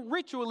clean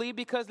ritually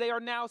because they are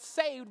now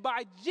saved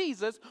by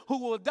Jesus, who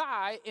will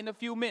die in a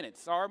few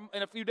minutes or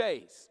in a few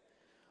days.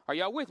 Are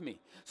y'all with me?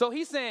 So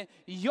he's saying,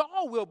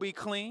 y'all will be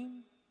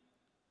clean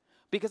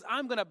because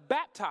I'm going to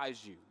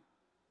baptize you.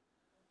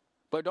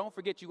 But don't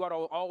forget, you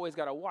always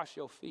got to wash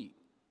your feet.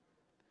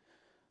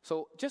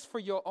 So just for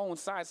your own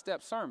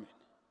sidestep sermon,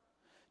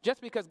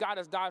 Just because God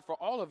has died for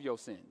all of your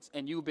sins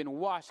and you've been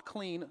washed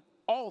clean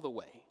all the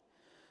way,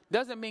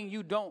 doesn't mean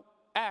you don't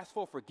ask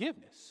for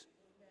forgiveness.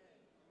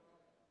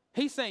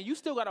 He's saying you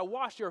still got to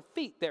wash your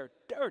feet. They're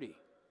dirty.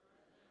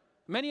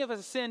 Many of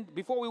us sinned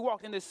before we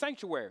walked in this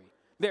sanctuary.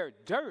 They're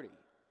dirty.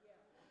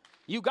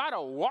 You got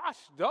to wash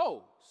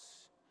those.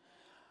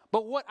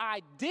 But what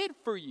I did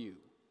for you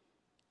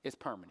is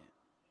permanent.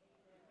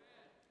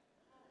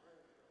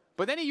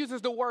 But then he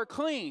uses the word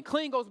clean.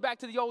 Clean goes back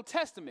to the Old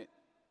Testament.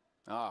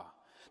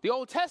 The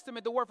Old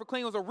Testament, the word for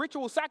clean was a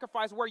ritual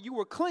sacrifice where you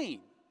were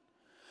clean.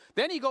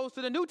 Then he goes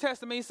to the New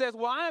Testament. He says,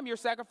 well, I am your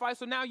sacrifice,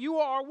 so now you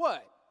are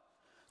what?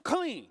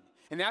 Clean.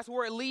 And that's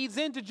where it leads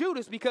into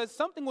Judas, because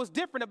something was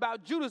different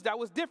about Judas that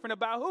was different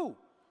about who?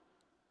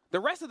 The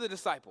rest of the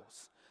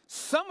disciples.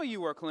 Some of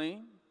you are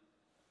clean,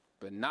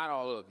 but not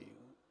all of you.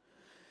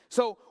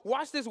 So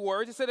watch this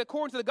word. It said,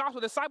 according to the gospel,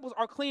 disciples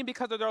are clean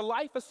because of their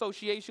life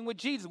association with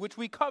Jesus, which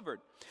we covered.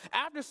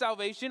 After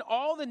salvation,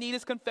 all they need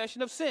is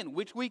confession of sin,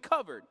 which we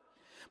covered.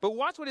 But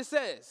watch what it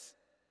says.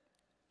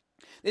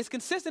 It's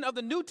consistent of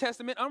the New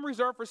Testament,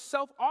 unreserved for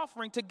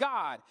self-offering to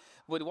God.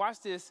 But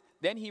watch this.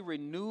 Then he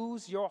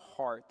renews your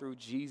heart through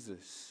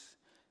Jesus.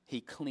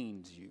 He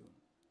cleans you.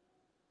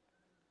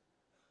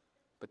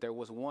 But there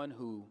was one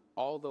who,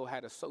 although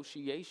had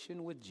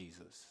association with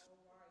Jesus,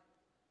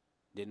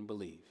 didn't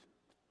believe.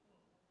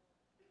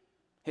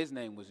 His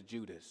name was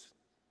Judas.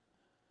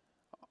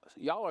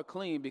 Y'all are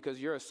clean because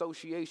your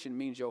association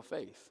means your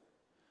faith.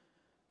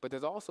 But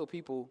there's also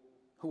people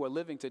who are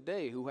living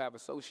today who have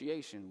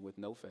association with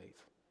no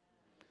faith.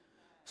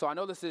 So I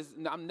know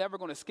I'm never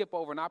going to skip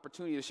over an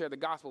opportunity to share the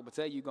gospel, but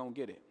today you're going to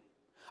get it.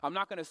 I'm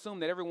not going to assume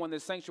that everyone in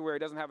this sanctuary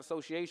doesn't have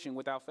association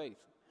without faith.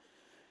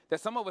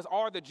 That some of us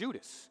are the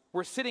Judas.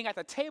 We're sitting at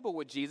the table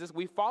with Jesus.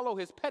 We follow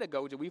his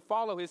pedagogy. We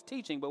follow his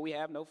teaching, but we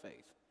have no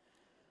faith.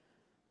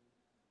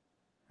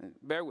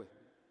 Bear with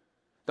me.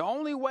 The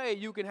only way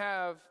you can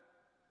have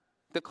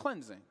the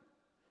cleansing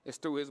is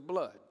through his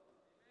blood.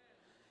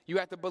 You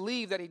have to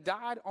believe that he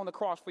died on the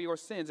cross for your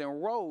sins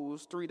and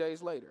rose 3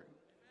 days later.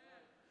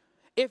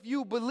 If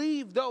you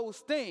believe those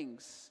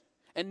things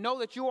and know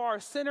that you are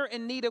a sinner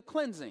in need of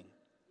cleansing,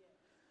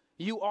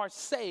 you are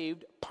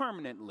saved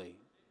permanently.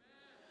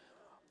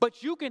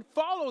 But you can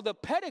follow the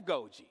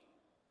pedagogy.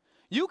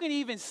 You can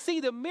even see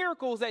the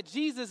miracles that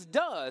Jesus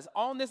does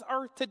on this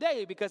earth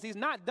today, because he's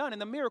not done in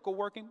the miracle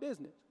working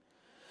business.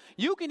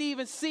 You can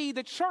even see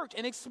the church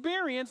and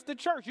experience the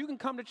church. You can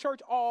come to church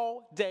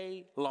all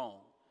day long.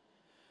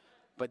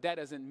 But that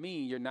doesn't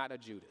mean you're not a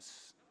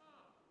Judas.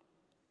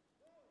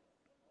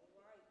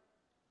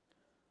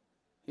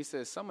 He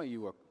says some of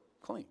you are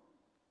clean,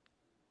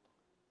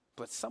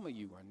 but some of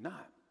you are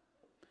not.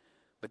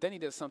 But then he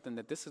does something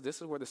that this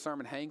is where the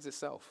sermon hangs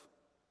itself.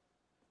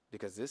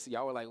 Because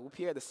y'all were like, well,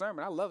 Pierre, the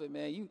sermon, I love it,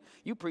 man.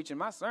 You preaching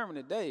my sermon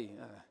today.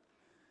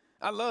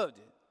 I loved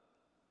it.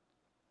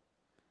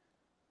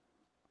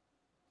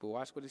 But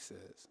watch what he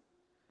says.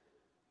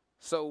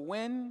 So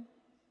when,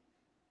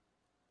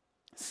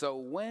 I'm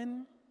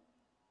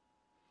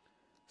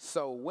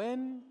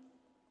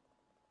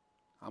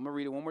going to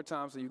read it one more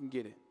time so you can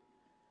get it.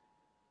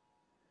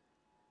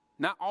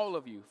 Not all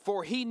of you,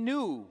 for he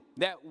knew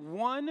that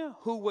one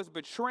who was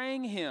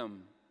betraying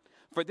him.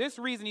 For this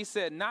reason, he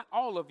said, not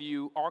all of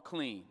you are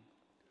clean.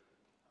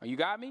 You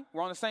got me?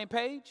 We're on the same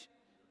page?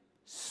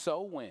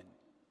 So when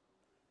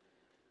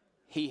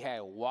he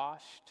had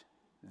washed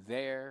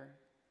their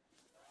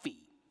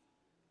feet.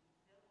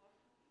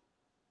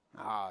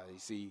 You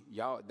see,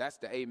 y'all, that's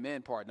the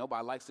amen part.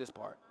 Nobody likes this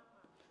part.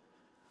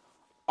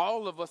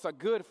 All of us are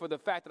good for the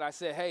fact that I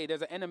said, hey,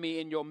 there's an enemy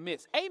in your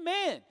midst.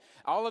 Amen.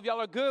 All of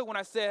y'all are good when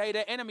I said, hey,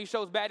 that enemy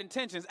shows bad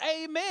intentions.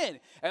 Amen.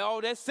 And all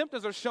their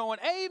symptoms are showing.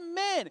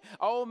 Amen.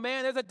 Oh,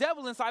 man, there's a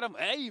devil inside of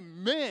them.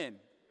 Amen.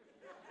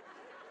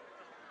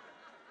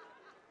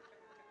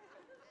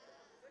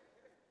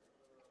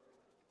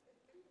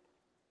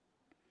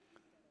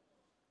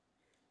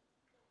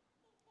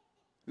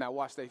 Now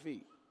wash their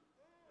feet.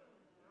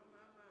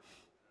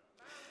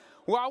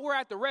 While we're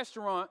at the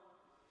restaurant,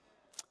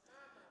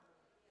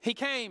 he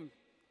came.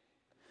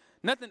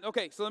 Nothing.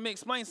 Okay, so let me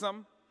explain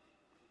something.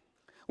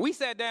 We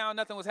sat down.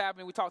 Nothing was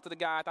happening. We talked to the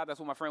guy. I thought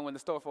that's what my friend went to the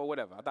store for,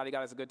 whatever. I thought he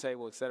got us a good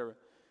table, etc.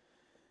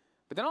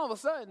 But then all of a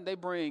sudden, they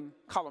bring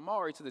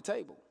calamari to the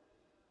table.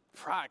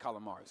 Fried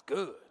calamari is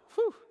good.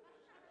 Whew.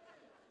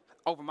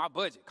 Over my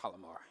budget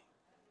calamari.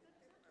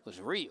 It was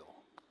real.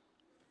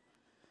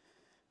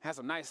 Had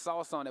some nice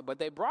sauce on it, but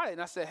they brought it,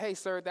 and I said, hey,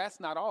 sir, that's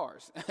not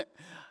ours.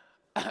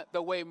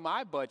 The way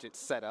my budget's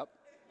set up,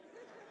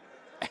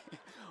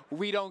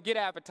 we don't get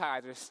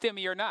appetizers,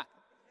 stimmy or not.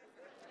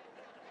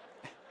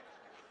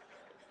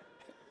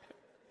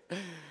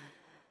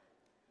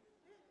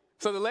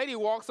 So the lady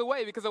walks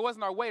away because it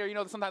wasn't our waiter. You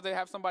know, sometimes they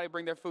have somebody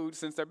bring their food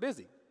since they're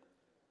busy.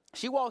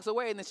 She walks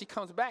away, and then she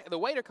comes back. The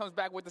waiter comes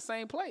back with the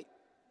same plate.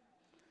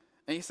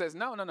 And he says,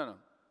 no.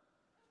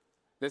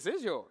 This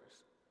is yours.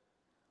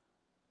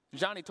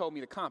 Johnny told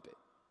me to comp it.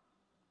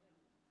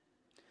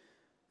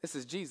 This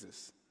is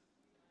Jesus.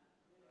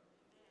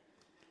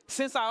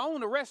 Since I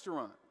own the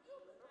restaurant,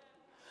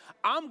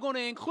 I'm going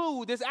to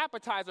include this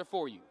appetizer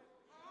for you.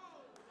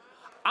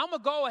 I'm going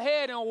to go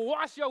ahead and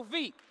wash your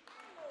feet,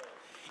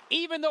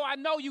 even though I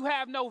know you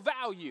have no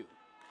value.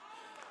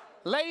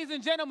 Ladies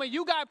and gentlemen,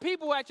 you got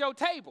people at your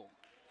table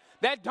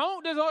that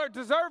don't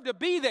deserve to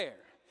be there.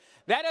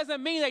 That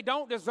doesn't mean they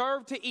don't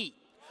deserve to eat.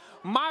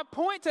 My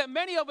point to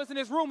many of us in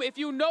this room, if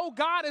you know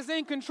God is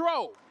in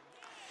control,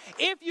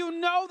 if you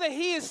know that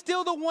he is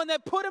still the one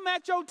that put him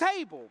at your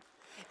table,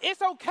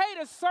 it's okay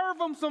to serve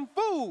him some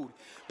food,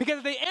 because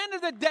at the end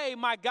of the day,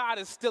 my God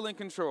is still in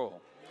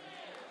control.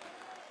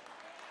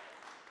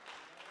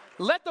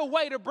 Let the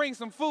waiter bring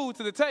some food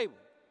to the table,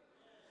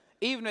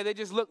 even if they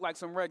just look like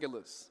some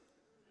regulars.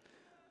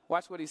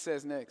 Watch what he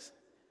says next.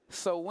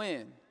 So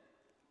when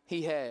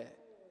he had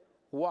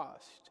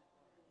washed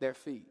their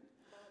feet.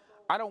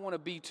 I don't want to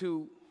be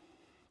too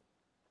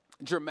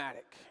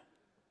dramatic,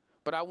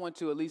 but I want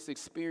to at least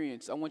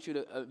I want you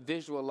to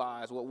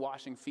visualize what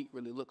washing feet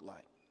really look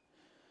like.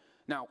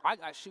 Now, I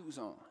got shoes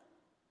on,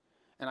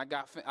 and I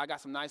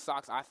got some nice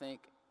socks, I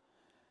think.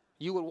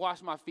 You would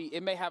wash my feet.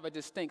 It may have a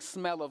distinct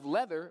smell of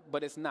leather,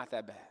 but it's not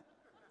that bad.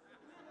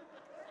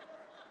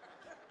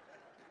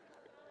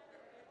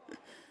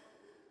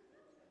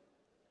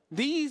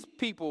 These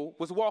people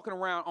was walking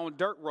around on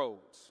dirt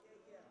roads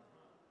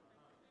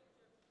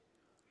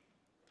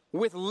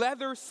with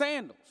leather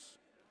sandals,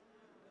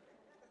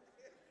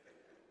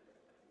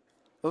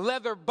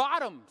 leather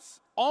bottoms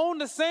on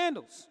the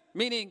sandals,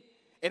 meaning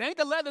it ain't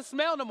the leather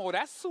smell no more.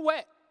 That's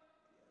sweat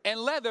and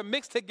leather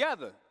mixed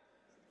together.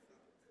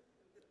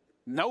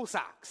 No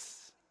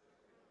socks.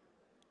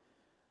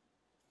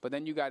 But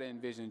then you got to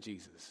envision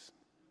Jesus.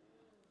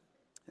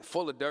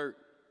 Full of dirt.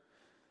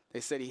 They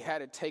said he had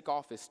to take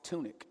off his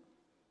tunic.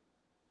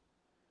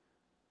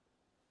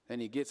 Then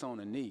he gets on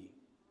a knee.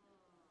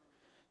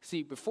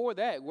 See, before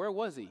that, where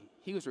was he?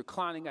 He was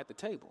reclining at the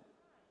table.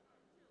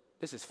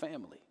 This is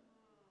family.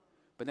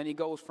 But then he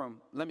goes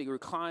from, let me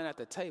recline at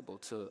the table,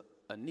 to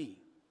a knee.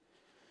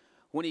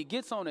 When he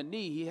gets on a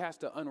knee, he has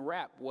to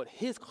unwrap what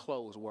his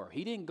clothes were.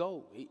 He didn't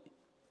go.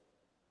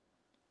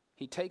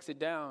 He takes it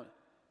down,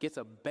 gets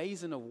a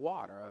basin of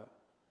water,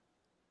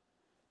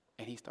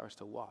 and he starts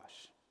to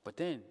wash. But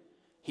then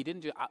he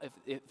didn't just,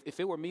 if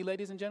it were me,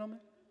 ladies and gentlemen,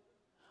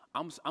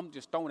 I'm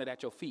just throwing it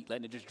at your feet,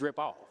 letting it just drip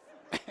off.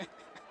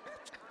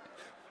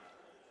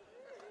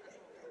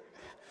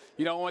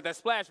 You don't want that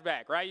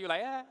splashback, right? You're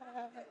like, ah.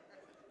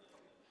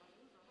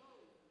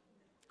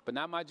 But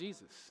not my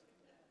Jesus.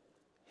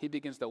 He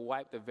begins to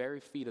wipe the very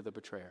feet of the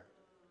betrayer.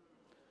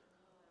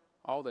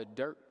 All the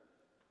dirt.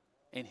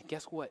 And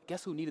guess what?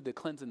 Guess who needed the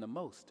cleansing the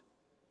most?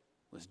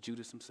 Was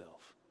Judas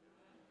himself.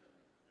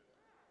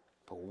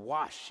 But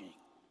washing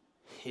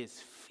his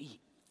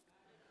feet,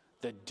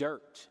 the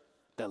dirt,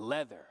 the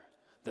leather,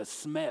 the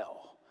smell,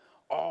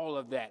 all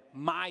of that,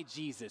 my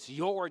Jesus,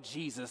 your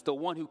Jesus, the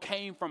one who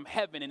came from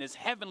heaven in his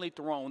heavenly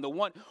throne, the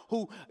one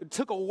who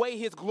took away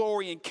his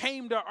glory and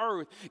came to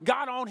earth,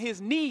 got on his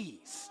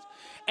knees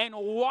and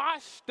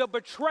washed the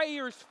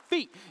betrayer's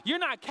feet. You're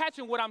not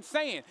catching what I'm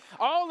saying.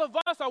 All of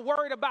us are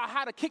worried about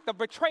how to kick the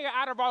betrayer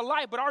out of our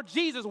life, but our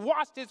Jesus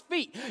washed his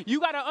feet.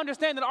 You got to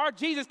understand that our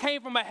Jesus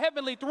came from a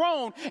heavenly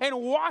throne and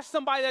washed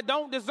somebody that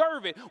don't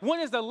deserve it. When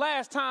is the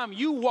last time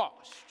you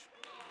washed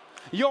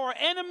your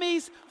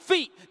enemy's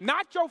feet?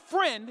 Not your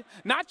friend,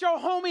 not your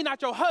homie,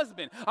 not your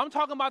husband. I'm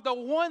talking about the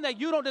one that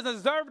you don't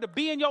deserve to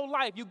be in your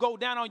life. You go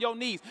down on your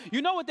knees.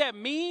 You know what that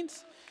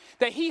means?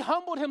 That he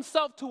humbled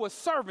himself to a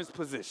servant's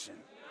position.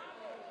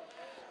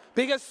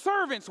 Because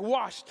servants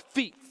washed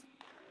feet.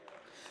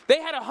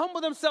 They had to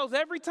humble themselves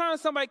every time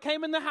somebody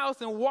came in the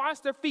house and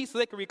washed their feet so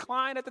they could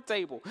recline at the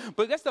table.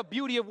 But that's the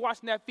beauty of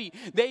washing their feet.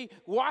 They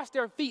washed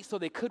their feet so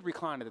they could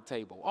recline at the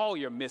table. Oh,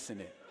 you're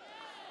missing it.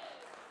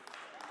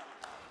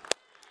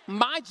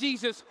 My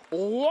Jesus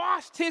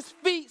washed his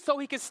feet so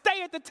he could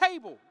stay at the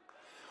table.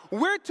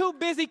 We're too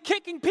busy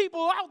kicking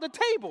people out the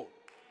table.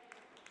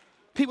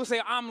 People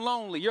say, I'm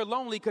lonely. You're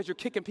lonely because you're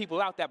kicking people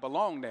out that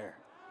belong there.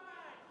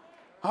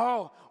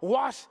 Oh,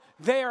 wash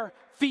their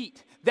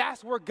feet.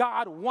 That's where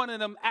God wanted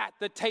them at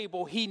the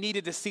table. He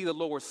needed to see the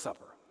Lord's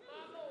Supper.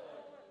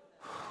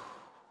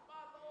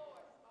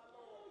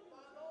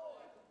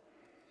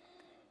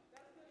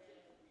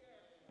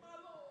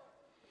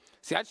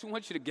 See, I just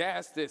want you to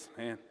gas this,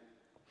 man.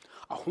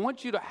 I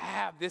want you to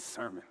have this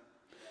sermon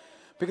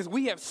because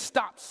we have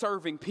stopped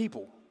serving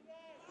people.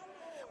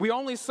 We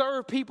only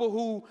serve people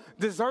who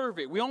deserve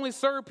it. We only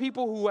serve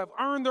people who have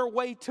earned their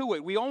way to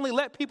it. We only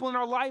let people in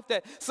our life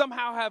that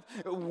somehow have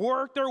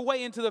worked their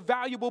way into the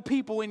valuable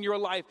people in your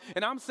life.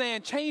 And I'm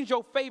saying change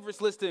your favorites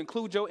list to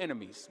include your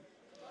enemies.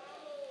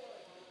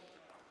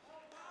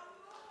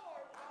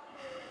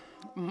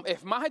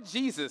 If my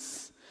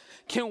Jesus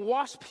can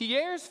wash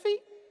Pierre's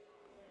feet,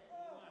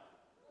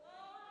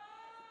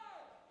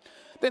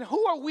 then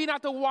who are we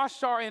not to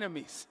wash our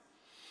enemies?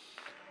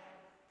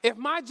 If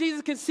my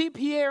Jesus can see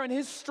Pierre and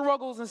his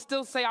struggles and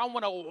still say, I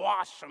want to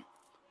wash him,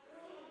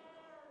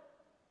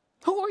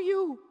 who are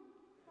you?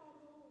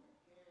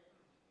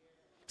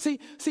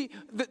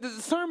 The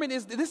sermon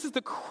this is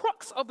the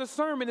crux of the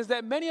sermon, is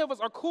that many of us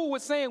are cool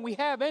with saying we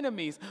have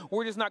enemies.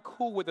 We're just not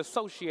cool with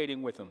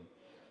associating with them.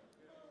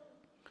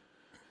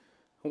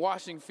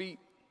 Washing feet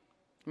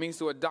means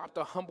to adopt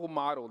a humble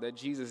model that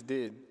Jesus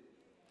did.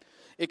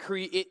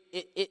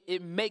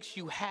 It makes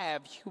you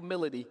have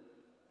humility.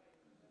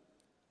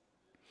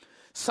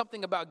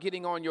 Something about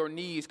getting on your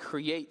knees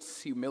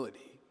creates humility.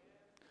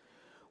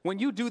 When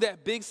you do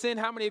that big sin,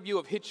 how many of you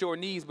have hit your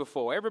knees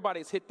before?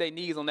 Everybody's hit their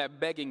knees on that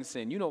begging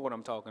sin. You know what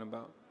I'm talking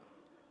about.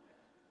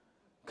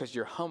 Because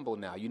you're humble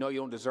now. You know you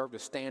don't deserve to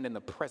stand in the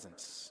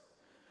presence.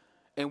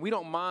 And we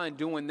don't mind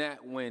doing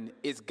that when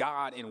it's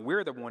God and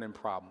we're the one in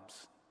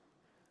problems.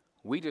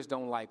 We just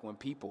don't like when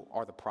people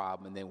are the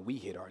problem and then we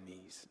hit our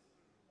knees.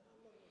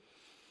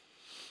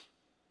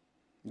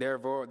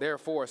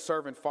 Therefore, a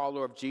servant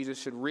follower of Jesus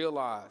should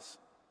realize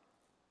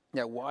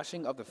that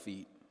washing of the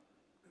feet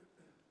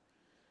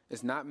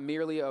is not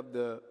merely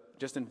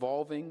just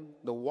involving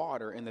the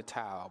water in the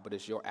towel, but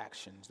it's your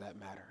actions that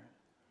matter.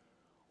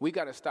 We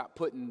got to stop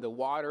putting the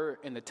water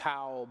and the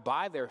towel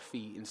by their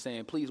feet and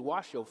saying, please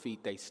wash your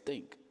feet, they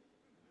stink.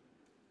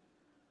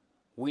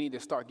 We need to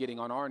start getting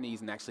on our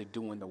knees and actually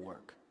doing the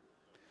work.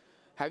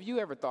 Have you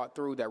ever thought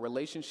through that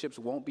relationships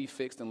won't be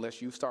fixed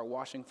unless you start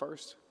washing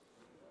first?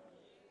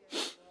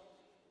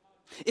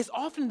 It's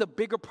often the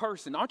bigger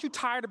person. Aren't you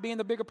tired of being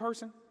the bigger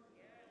person?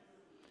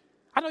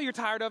 I know you're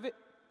tired of it.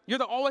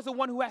 You're always the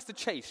one who has to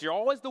chase. You're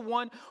always the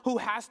one who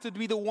has to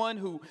be the one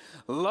who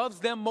loves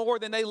them more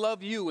than they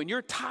love you. And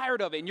you're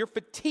tired of it and you're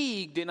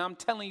fatigued, and I'm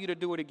telling you to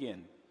do it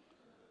again.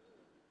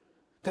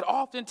 That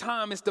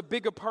oftentimes it's the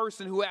bigger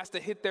person who has to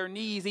hit their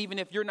knees even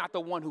if you're not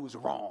the one who's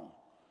wrong.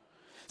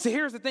 See,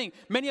 here's the thing.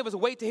 Many of us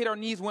wait to hit our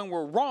knees when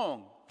we're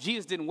wrong.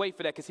 Jesus didn't wait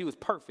for that because he was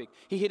perfect.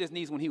 He hit his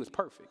knees when he was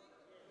perfect.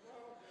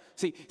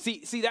 See,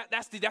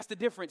 that's the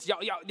difference. Y'all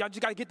just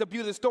got to get the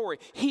beauty of the story.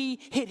 He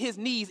hit his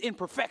knees in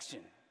perfection.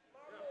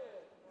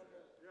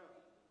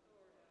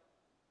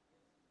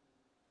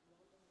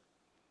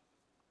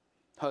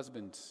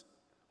 Husbands,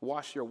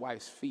 wash your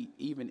wife's feet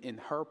even in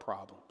her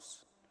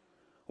problems.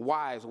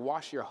 Wives,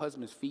 wash your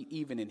husband's feet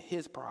even in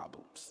his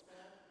problems.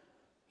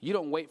 You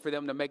don't wait for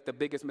them to make the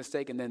biggest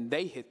mistake and then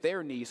they hit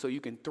their knees so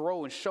you can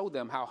throw and show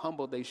them how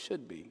humble they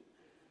should be.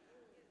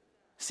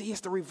 See,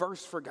 it's the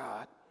reverse for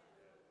God.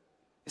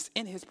 It's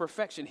in his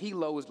perfection. He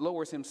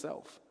lowers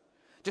himself.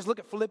 Just look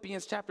at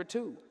Philippians chapter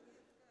 2.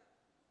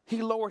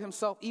 He lowered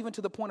himself even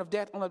to the point of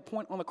death on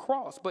the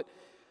cross. But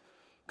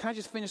can I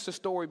just finish the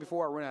story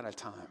before I run out of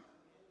time?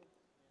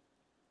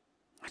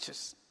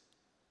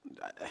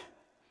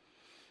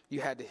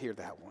 You had to hear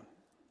that one.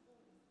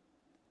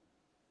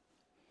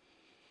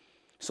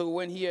 So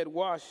when he had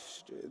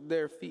washed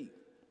their feet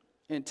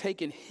and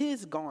taken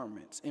his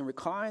garments and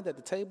reclined at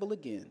the table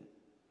again,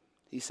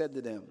 he said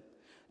to them,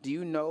 do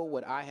you know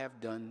what I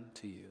have done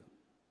to you?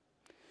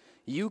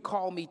 You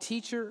call me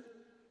teacher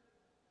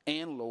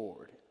and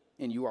Lord,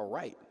 and you are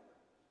right.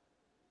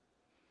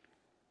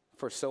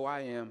 For so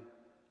I am.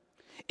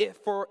 If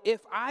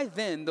I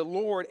then, the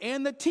Lord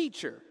and the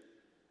teacher,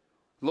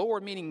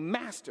 Lord meaning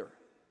master,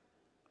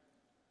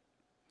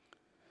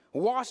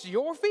 wash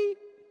your feet,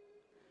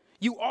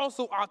 you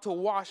also ought to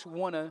wash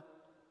one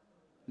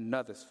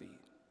another's feet.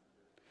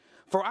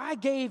 For I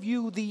gave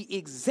you the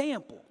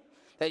example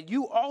that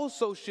you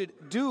also should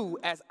do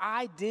as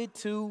I did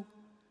to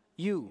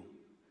you.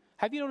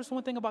 Have you noticed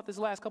one thing about this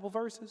last couple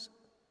verses?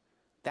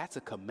 That's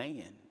a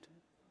command.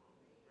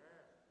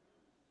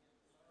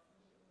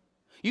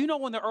 You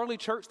know, in the early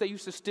church, they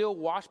used to still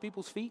wash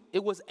people's feet.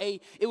 It was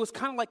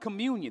kind of like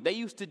communion. They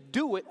used to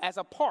do it as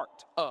a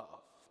part of.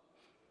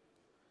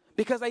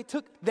 Because they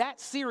took that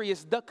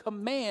serious, the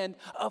command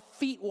of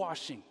feet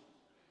washing.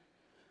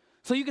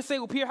 So you can say,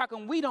 well, Pierre, how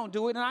come we don't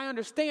do it? And I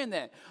understand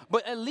that.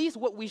 But at least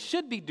what we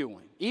should be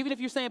doing, even if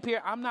you're saying,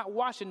 Pierre, I'm not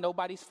washing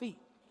nobody's feet.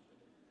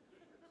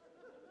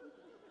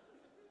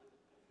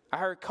 I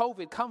heard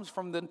COVID comes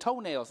from the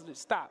toenails.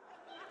 Stop.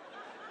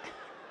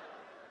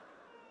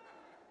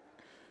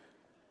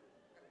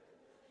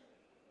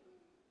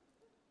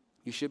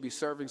 You should be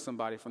serving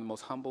somebody from the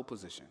most humble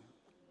position.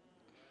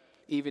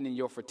 Even in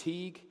your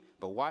fatigue.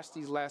 But watch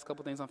these last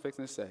couple things I'm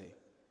fixing to say.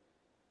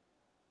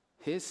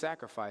 His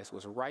service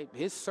was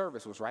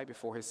right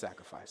before his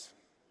sacrifice.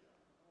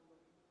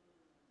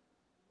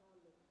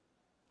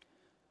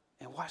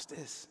 And watch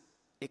this.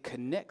 It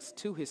connects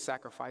to his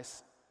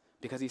sacrifice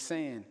because he's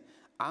saying,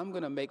 I'm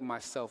going to make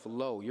myself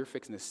low. You're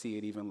fixing to see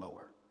it even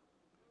lower.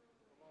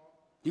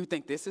 You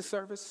think this is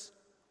service?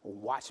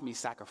 Watch me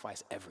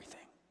sacrifice everything.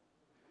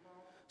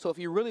 So if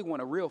you really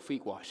want a real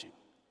feet washing,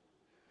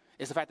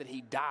 it's the fact that he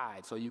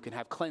died so you can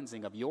have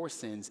cleansing of your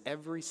sins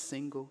every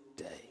single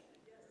day.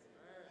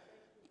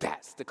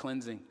 That's the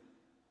cleansing.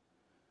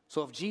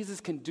 So if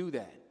Jesus can do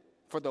that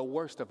for the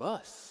worst of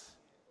us,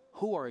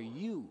 who are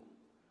you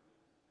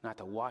not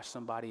to wash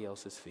somebody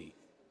else's feet?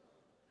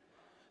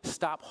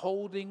 Stop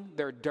holding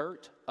their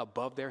dirt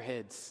above their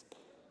heads.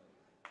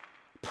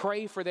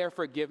 Pray for their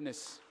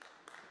forgiveness.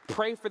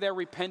 Pray for their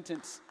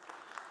repentance.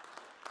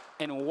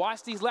 And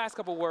watch these last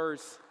couple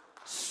words.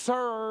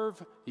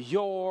 serve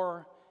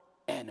your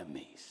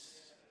enemies.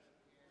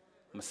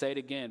 I'm going to say it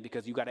again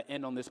because you got to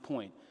end on this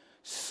point.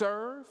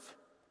 Serve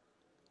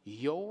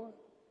your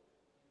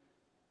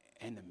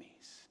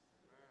enemies.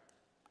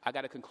 I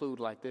got to conclude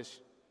like this.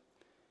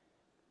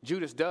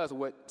 Judas does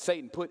what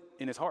Satan put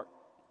in his heart.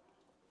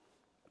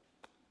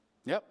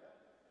 Yep.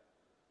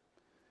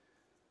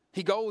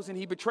 He goes and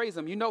he betrays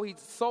him. You know he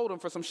sold him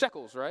for some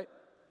shekels, right?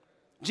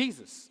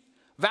 Jesus.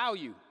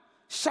 Value.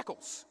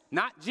 Shekels.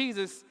 Not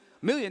Jesus,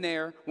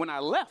 millionaire, when I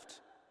left.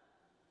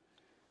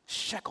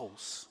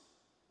 Shekels.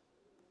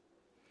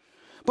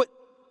 But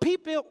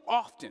people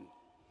often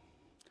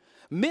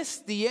miss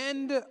the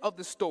end of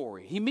the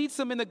story. He meets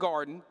him in the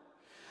garden.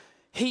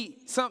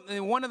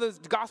 In one of the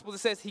Gospels it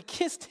says he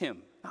kissed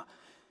him. Now,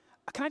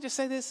 can I just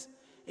say this?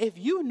 If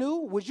you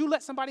knew, would you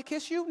let somebody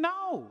kiss you?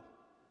 No.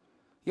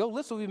 Your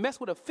lips will be messed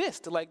with a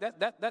fist like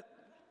that.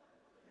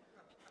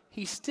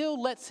 He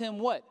still lets him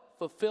what?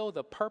 Fulfill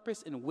the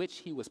purpose in which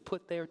he was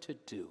put there to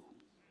do.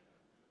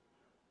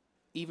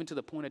 Even to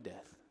the point of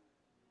death.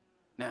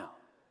 Now,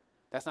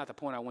 that's not the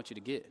point I want you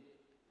to get.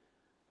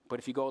 But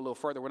if you go a little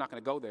further, we're not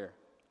going to go there.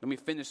 Let me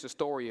finish the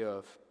story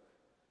of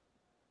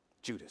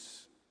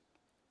Judas.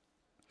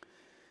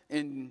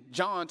 In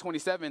John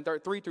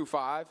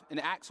 27:3-5, in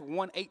Acts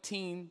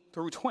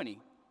 1:18-20,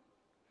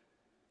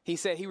 he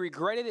said he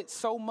regretted it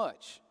so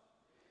much,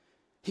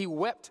 he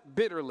wept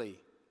bitterly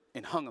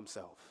and hung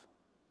himself.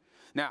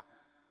 Now,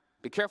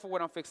 be careful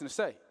what I'm fixing to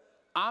say.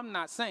 I'm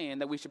not saying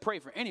that we should pray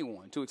for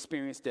anyone to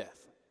experience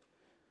death.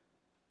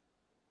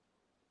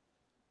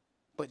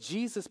 But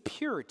Jesus'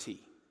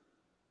 purity,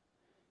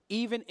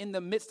 even in the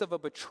midst of a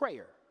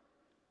betrayer,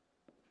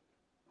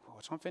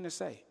 what I'm finna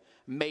say,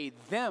 made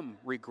them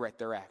regret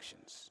their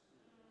actions.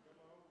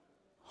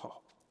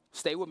 Oh,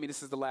 stay with me.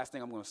 This is the last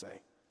thing I'm going to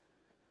say.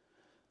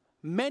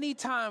 Many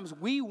times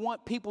we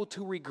want people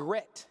to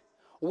regret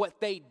what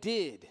they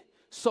did,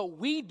 so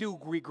we do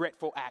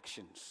regretful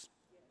actions.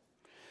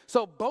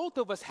 So both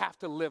of us have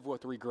to live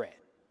with regret.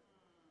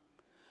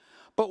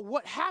 But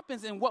what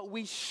happens and what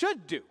we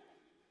should do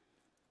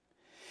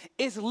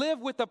is live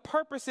with the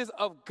purposes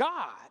of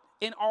God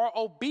in our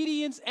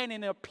obedience and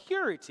in our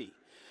purity.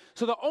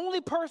 So the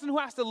only person who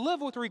has to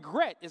live with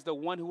regret is the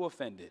one who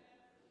offended.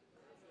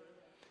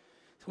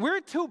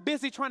 We're too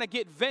busy trying to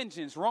get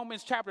vengeance,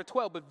 Romans chapter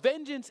 12, but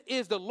vengeance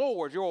is the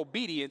Lord's, your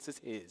obedience is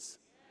his.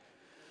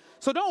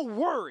 So don't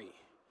worry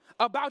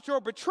about your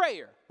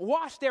betrayer.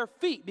 Wash their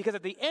feet, because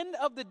at the end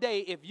of the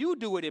day, if you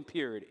do it in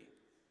purity,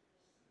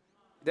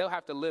 they'll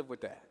have to live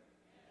with that.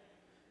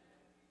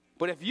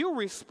 But if you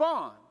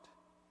respond,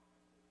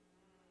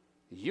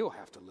 you'll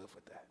have to live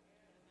with that.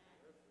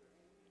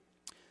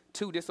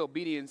 2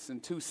 disobedience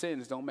and 2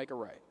 sins don't make it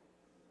right.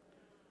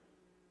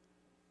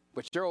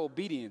 But your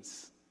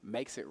obedience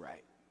makes it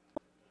right.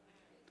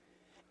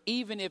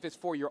 Even if it's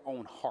for your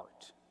own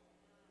heart.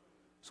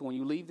 So when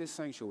you leave this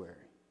sanctuary,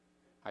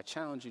 I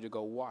challenge you to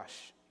go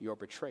wash your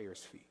betrayer's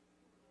feet.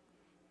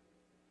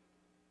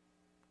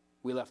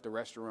 We left the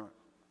restaurant.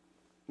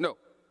 No,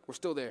 we're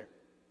still there.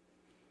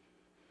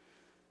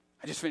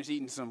 I just finished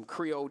eating some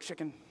Creole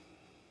chicken.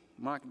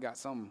 Monica got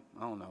some,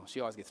 I don't know. She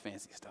always gets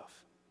fancy stuff.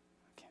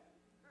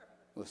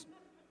 It was,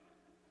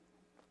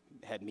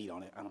 had meat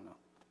on it. I don't know.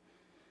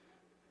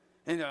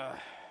 And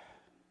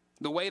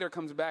the waiter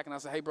comes back and I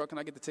said, hey, bro, can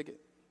I get the ticket?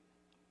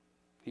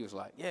 He was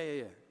like,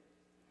 yeah.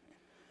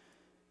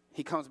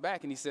 He comes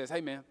back and he says, hey,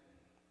 man,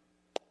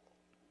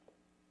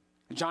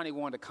 Johnny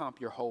wanted to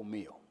comp your whole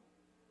meal.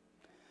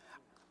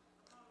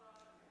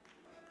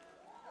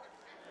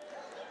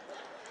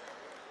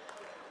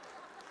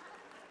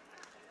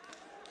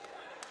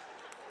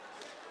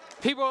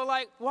 People are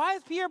like, why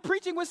is Pierre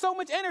preaching with so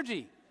much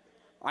energy?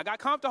 I got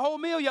comped the whole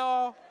meal,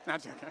 y'all. No, I'm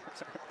joking.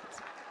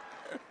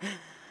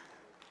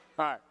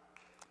 All right.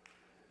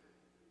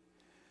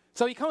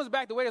 So he comes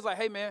back, the waiter's like,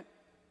 hey, man,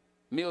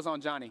 meal's on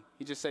Johnny.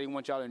 He just said he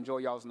wants y'all to enjoy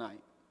y'all's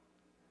night.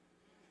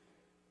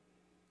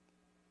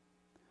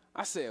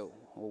 I said,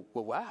 well,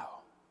 wow.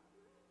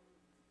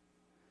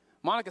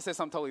 Monica said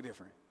something totally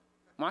different.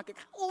 Monica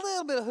got a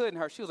little bit of hood in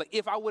her. She was like,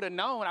 if I would have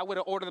known, I would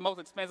have ordered the most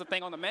expensive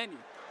thing on the menu.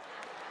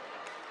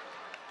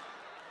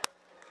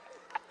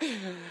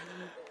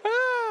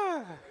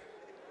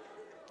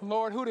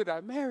 Lord, who did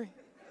I marry?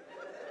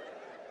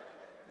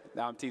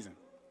 Now I'm teasing.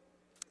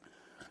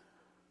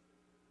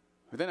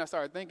 But then I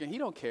started thinking, he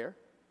don't care.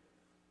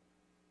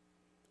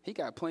 He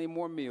got plenty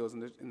more meals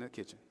in the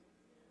kitchen.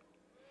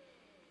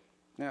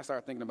 Then I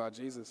started thinking about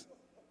Jesus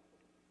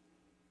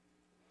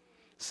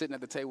sitting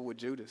at the table with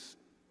Judas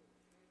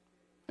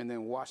and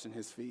then washing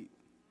his feet.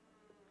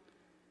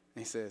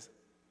 And he says,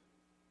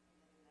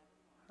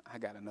 I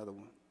got another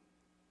one.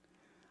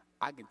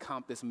 I could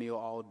comp this meal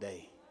all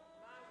day.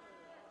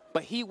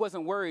 But he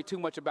wasn't worried too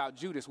much about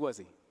Judas, was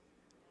he?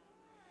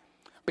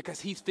 Because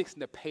he's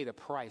fixing to pay the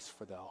price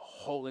for the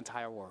whole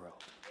entire world.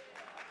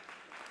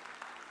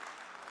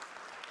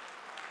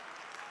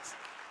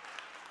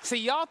 See,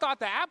 y'all thought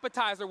the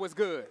appetizer was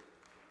good.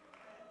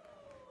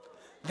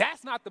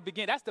 That's not the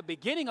beginning. That's the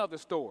beginning of the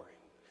story.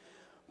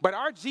 But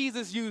our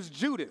Jesus used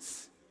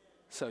Judas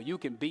so you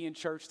can be in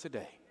church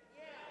today.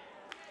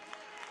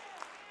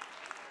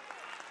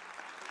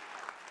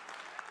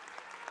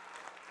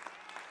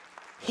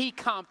 He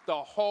comped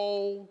the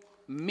whole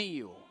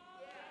meal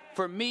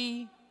for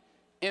me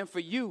and for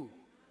you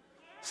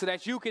so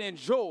that you can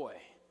enjoy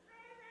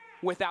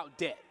without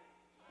debt.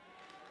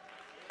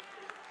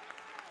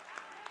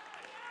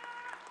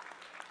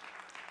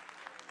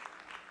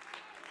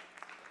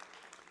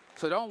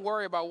 So don't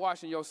worry about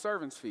washing your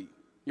servant's feet,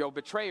 your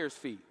betrayer's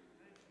feet.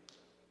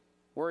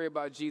 Worry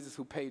about Jesus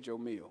who paid your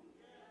meal.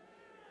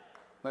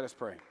 Let us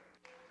pray.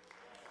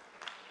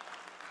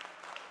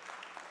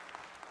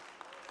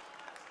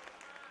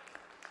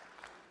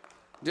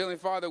 Dear Heavenly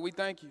Father, we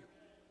thank you.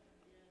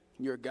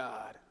 You're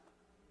God.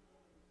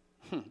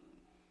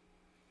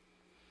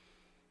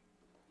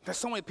 There's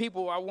so many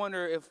people, I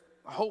wonder if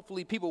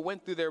hopefully people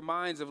went through their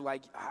minds of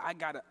like, I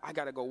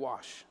gotta go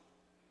wash.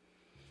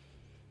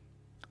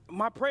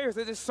 My prayer is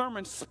that this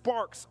sermon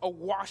sparks a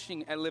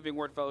washing at Living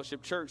Word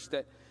Fellowship Church,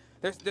 that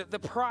the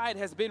pride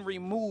has been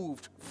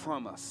removed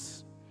from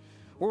us.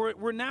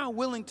 We're now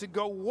willing to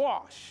go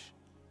wash.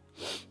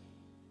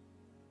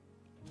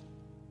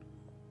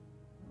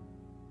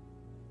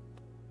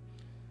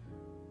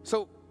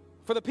 So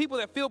for the people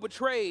that feel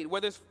betrayed,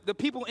 whether it's the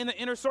people in the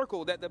inner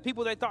circle, that the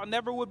people they thought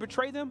never would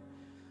betray them,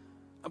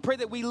 I pray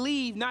that we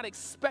leave not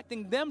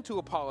expecting them to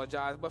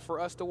apologize, but for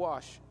us to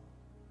wash.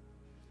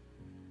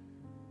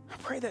 I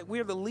pray that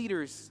we're the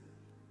leaders.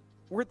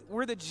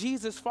 We're the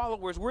Jesus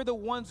followers. We're the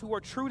ones who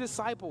are true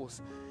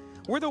disciples.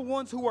 We're the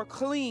ones who are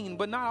clean,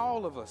 but not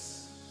all of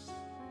us.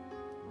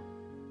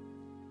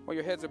 While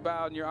your heads are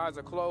bowed and your eyes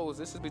are closed,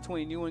 this is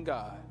between you and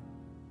God.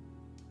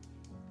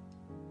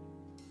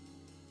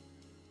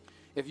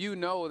 If you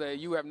know that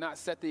you have not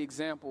set the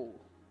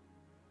example,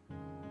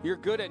 you're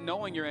good at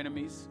knowing your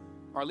enemies,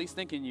 or at least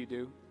thinking you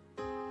do.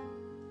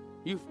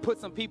 You've put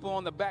some people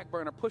on the back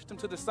burner, pushed them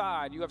to the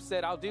side. You have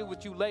said, I'll deal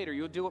with you later.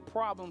 You'll deal with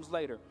problems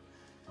later.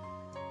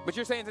 But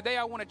you're saying, today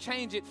I want to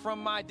change it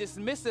from my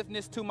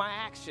dismissiveness to my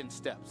action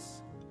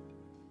steps.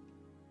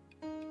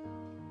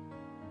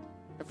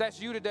 If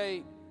that's you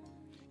today,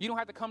 you don't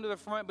have to come to the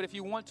front, but if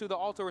you want to, the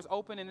altar is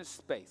open and it's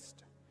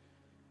spaced.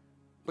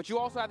 But you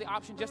also have the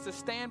option just to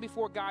stand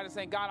before God and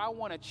say, God, I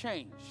want to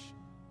change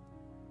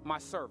my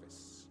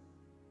service.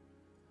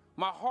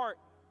 My heart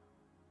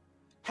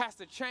has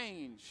to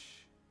change.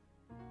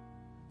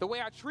 The way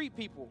I treat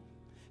people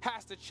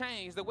has to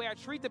change. The way I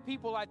treat the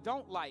people I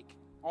don't like,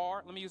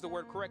 or, let me use the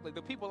word correctly,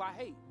 the people I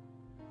hate,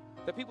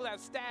 the people that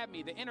have stabbed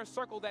me, the inner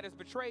circle that has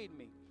betrayed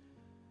me.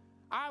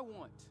 I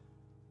want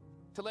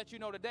to let you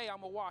know today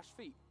I'm a washed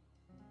feet.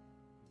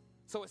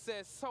 So it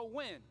says, so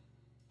when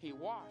he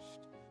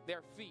washed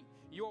their feet.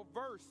 Your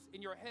verse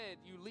in your head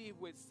you leave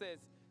with says,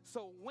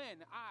 so when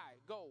I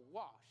go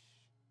wash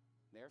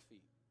their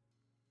feet.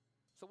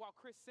 So while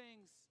Chris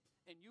sings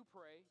and you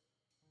pray,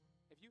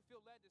 if you feel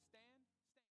led to stand.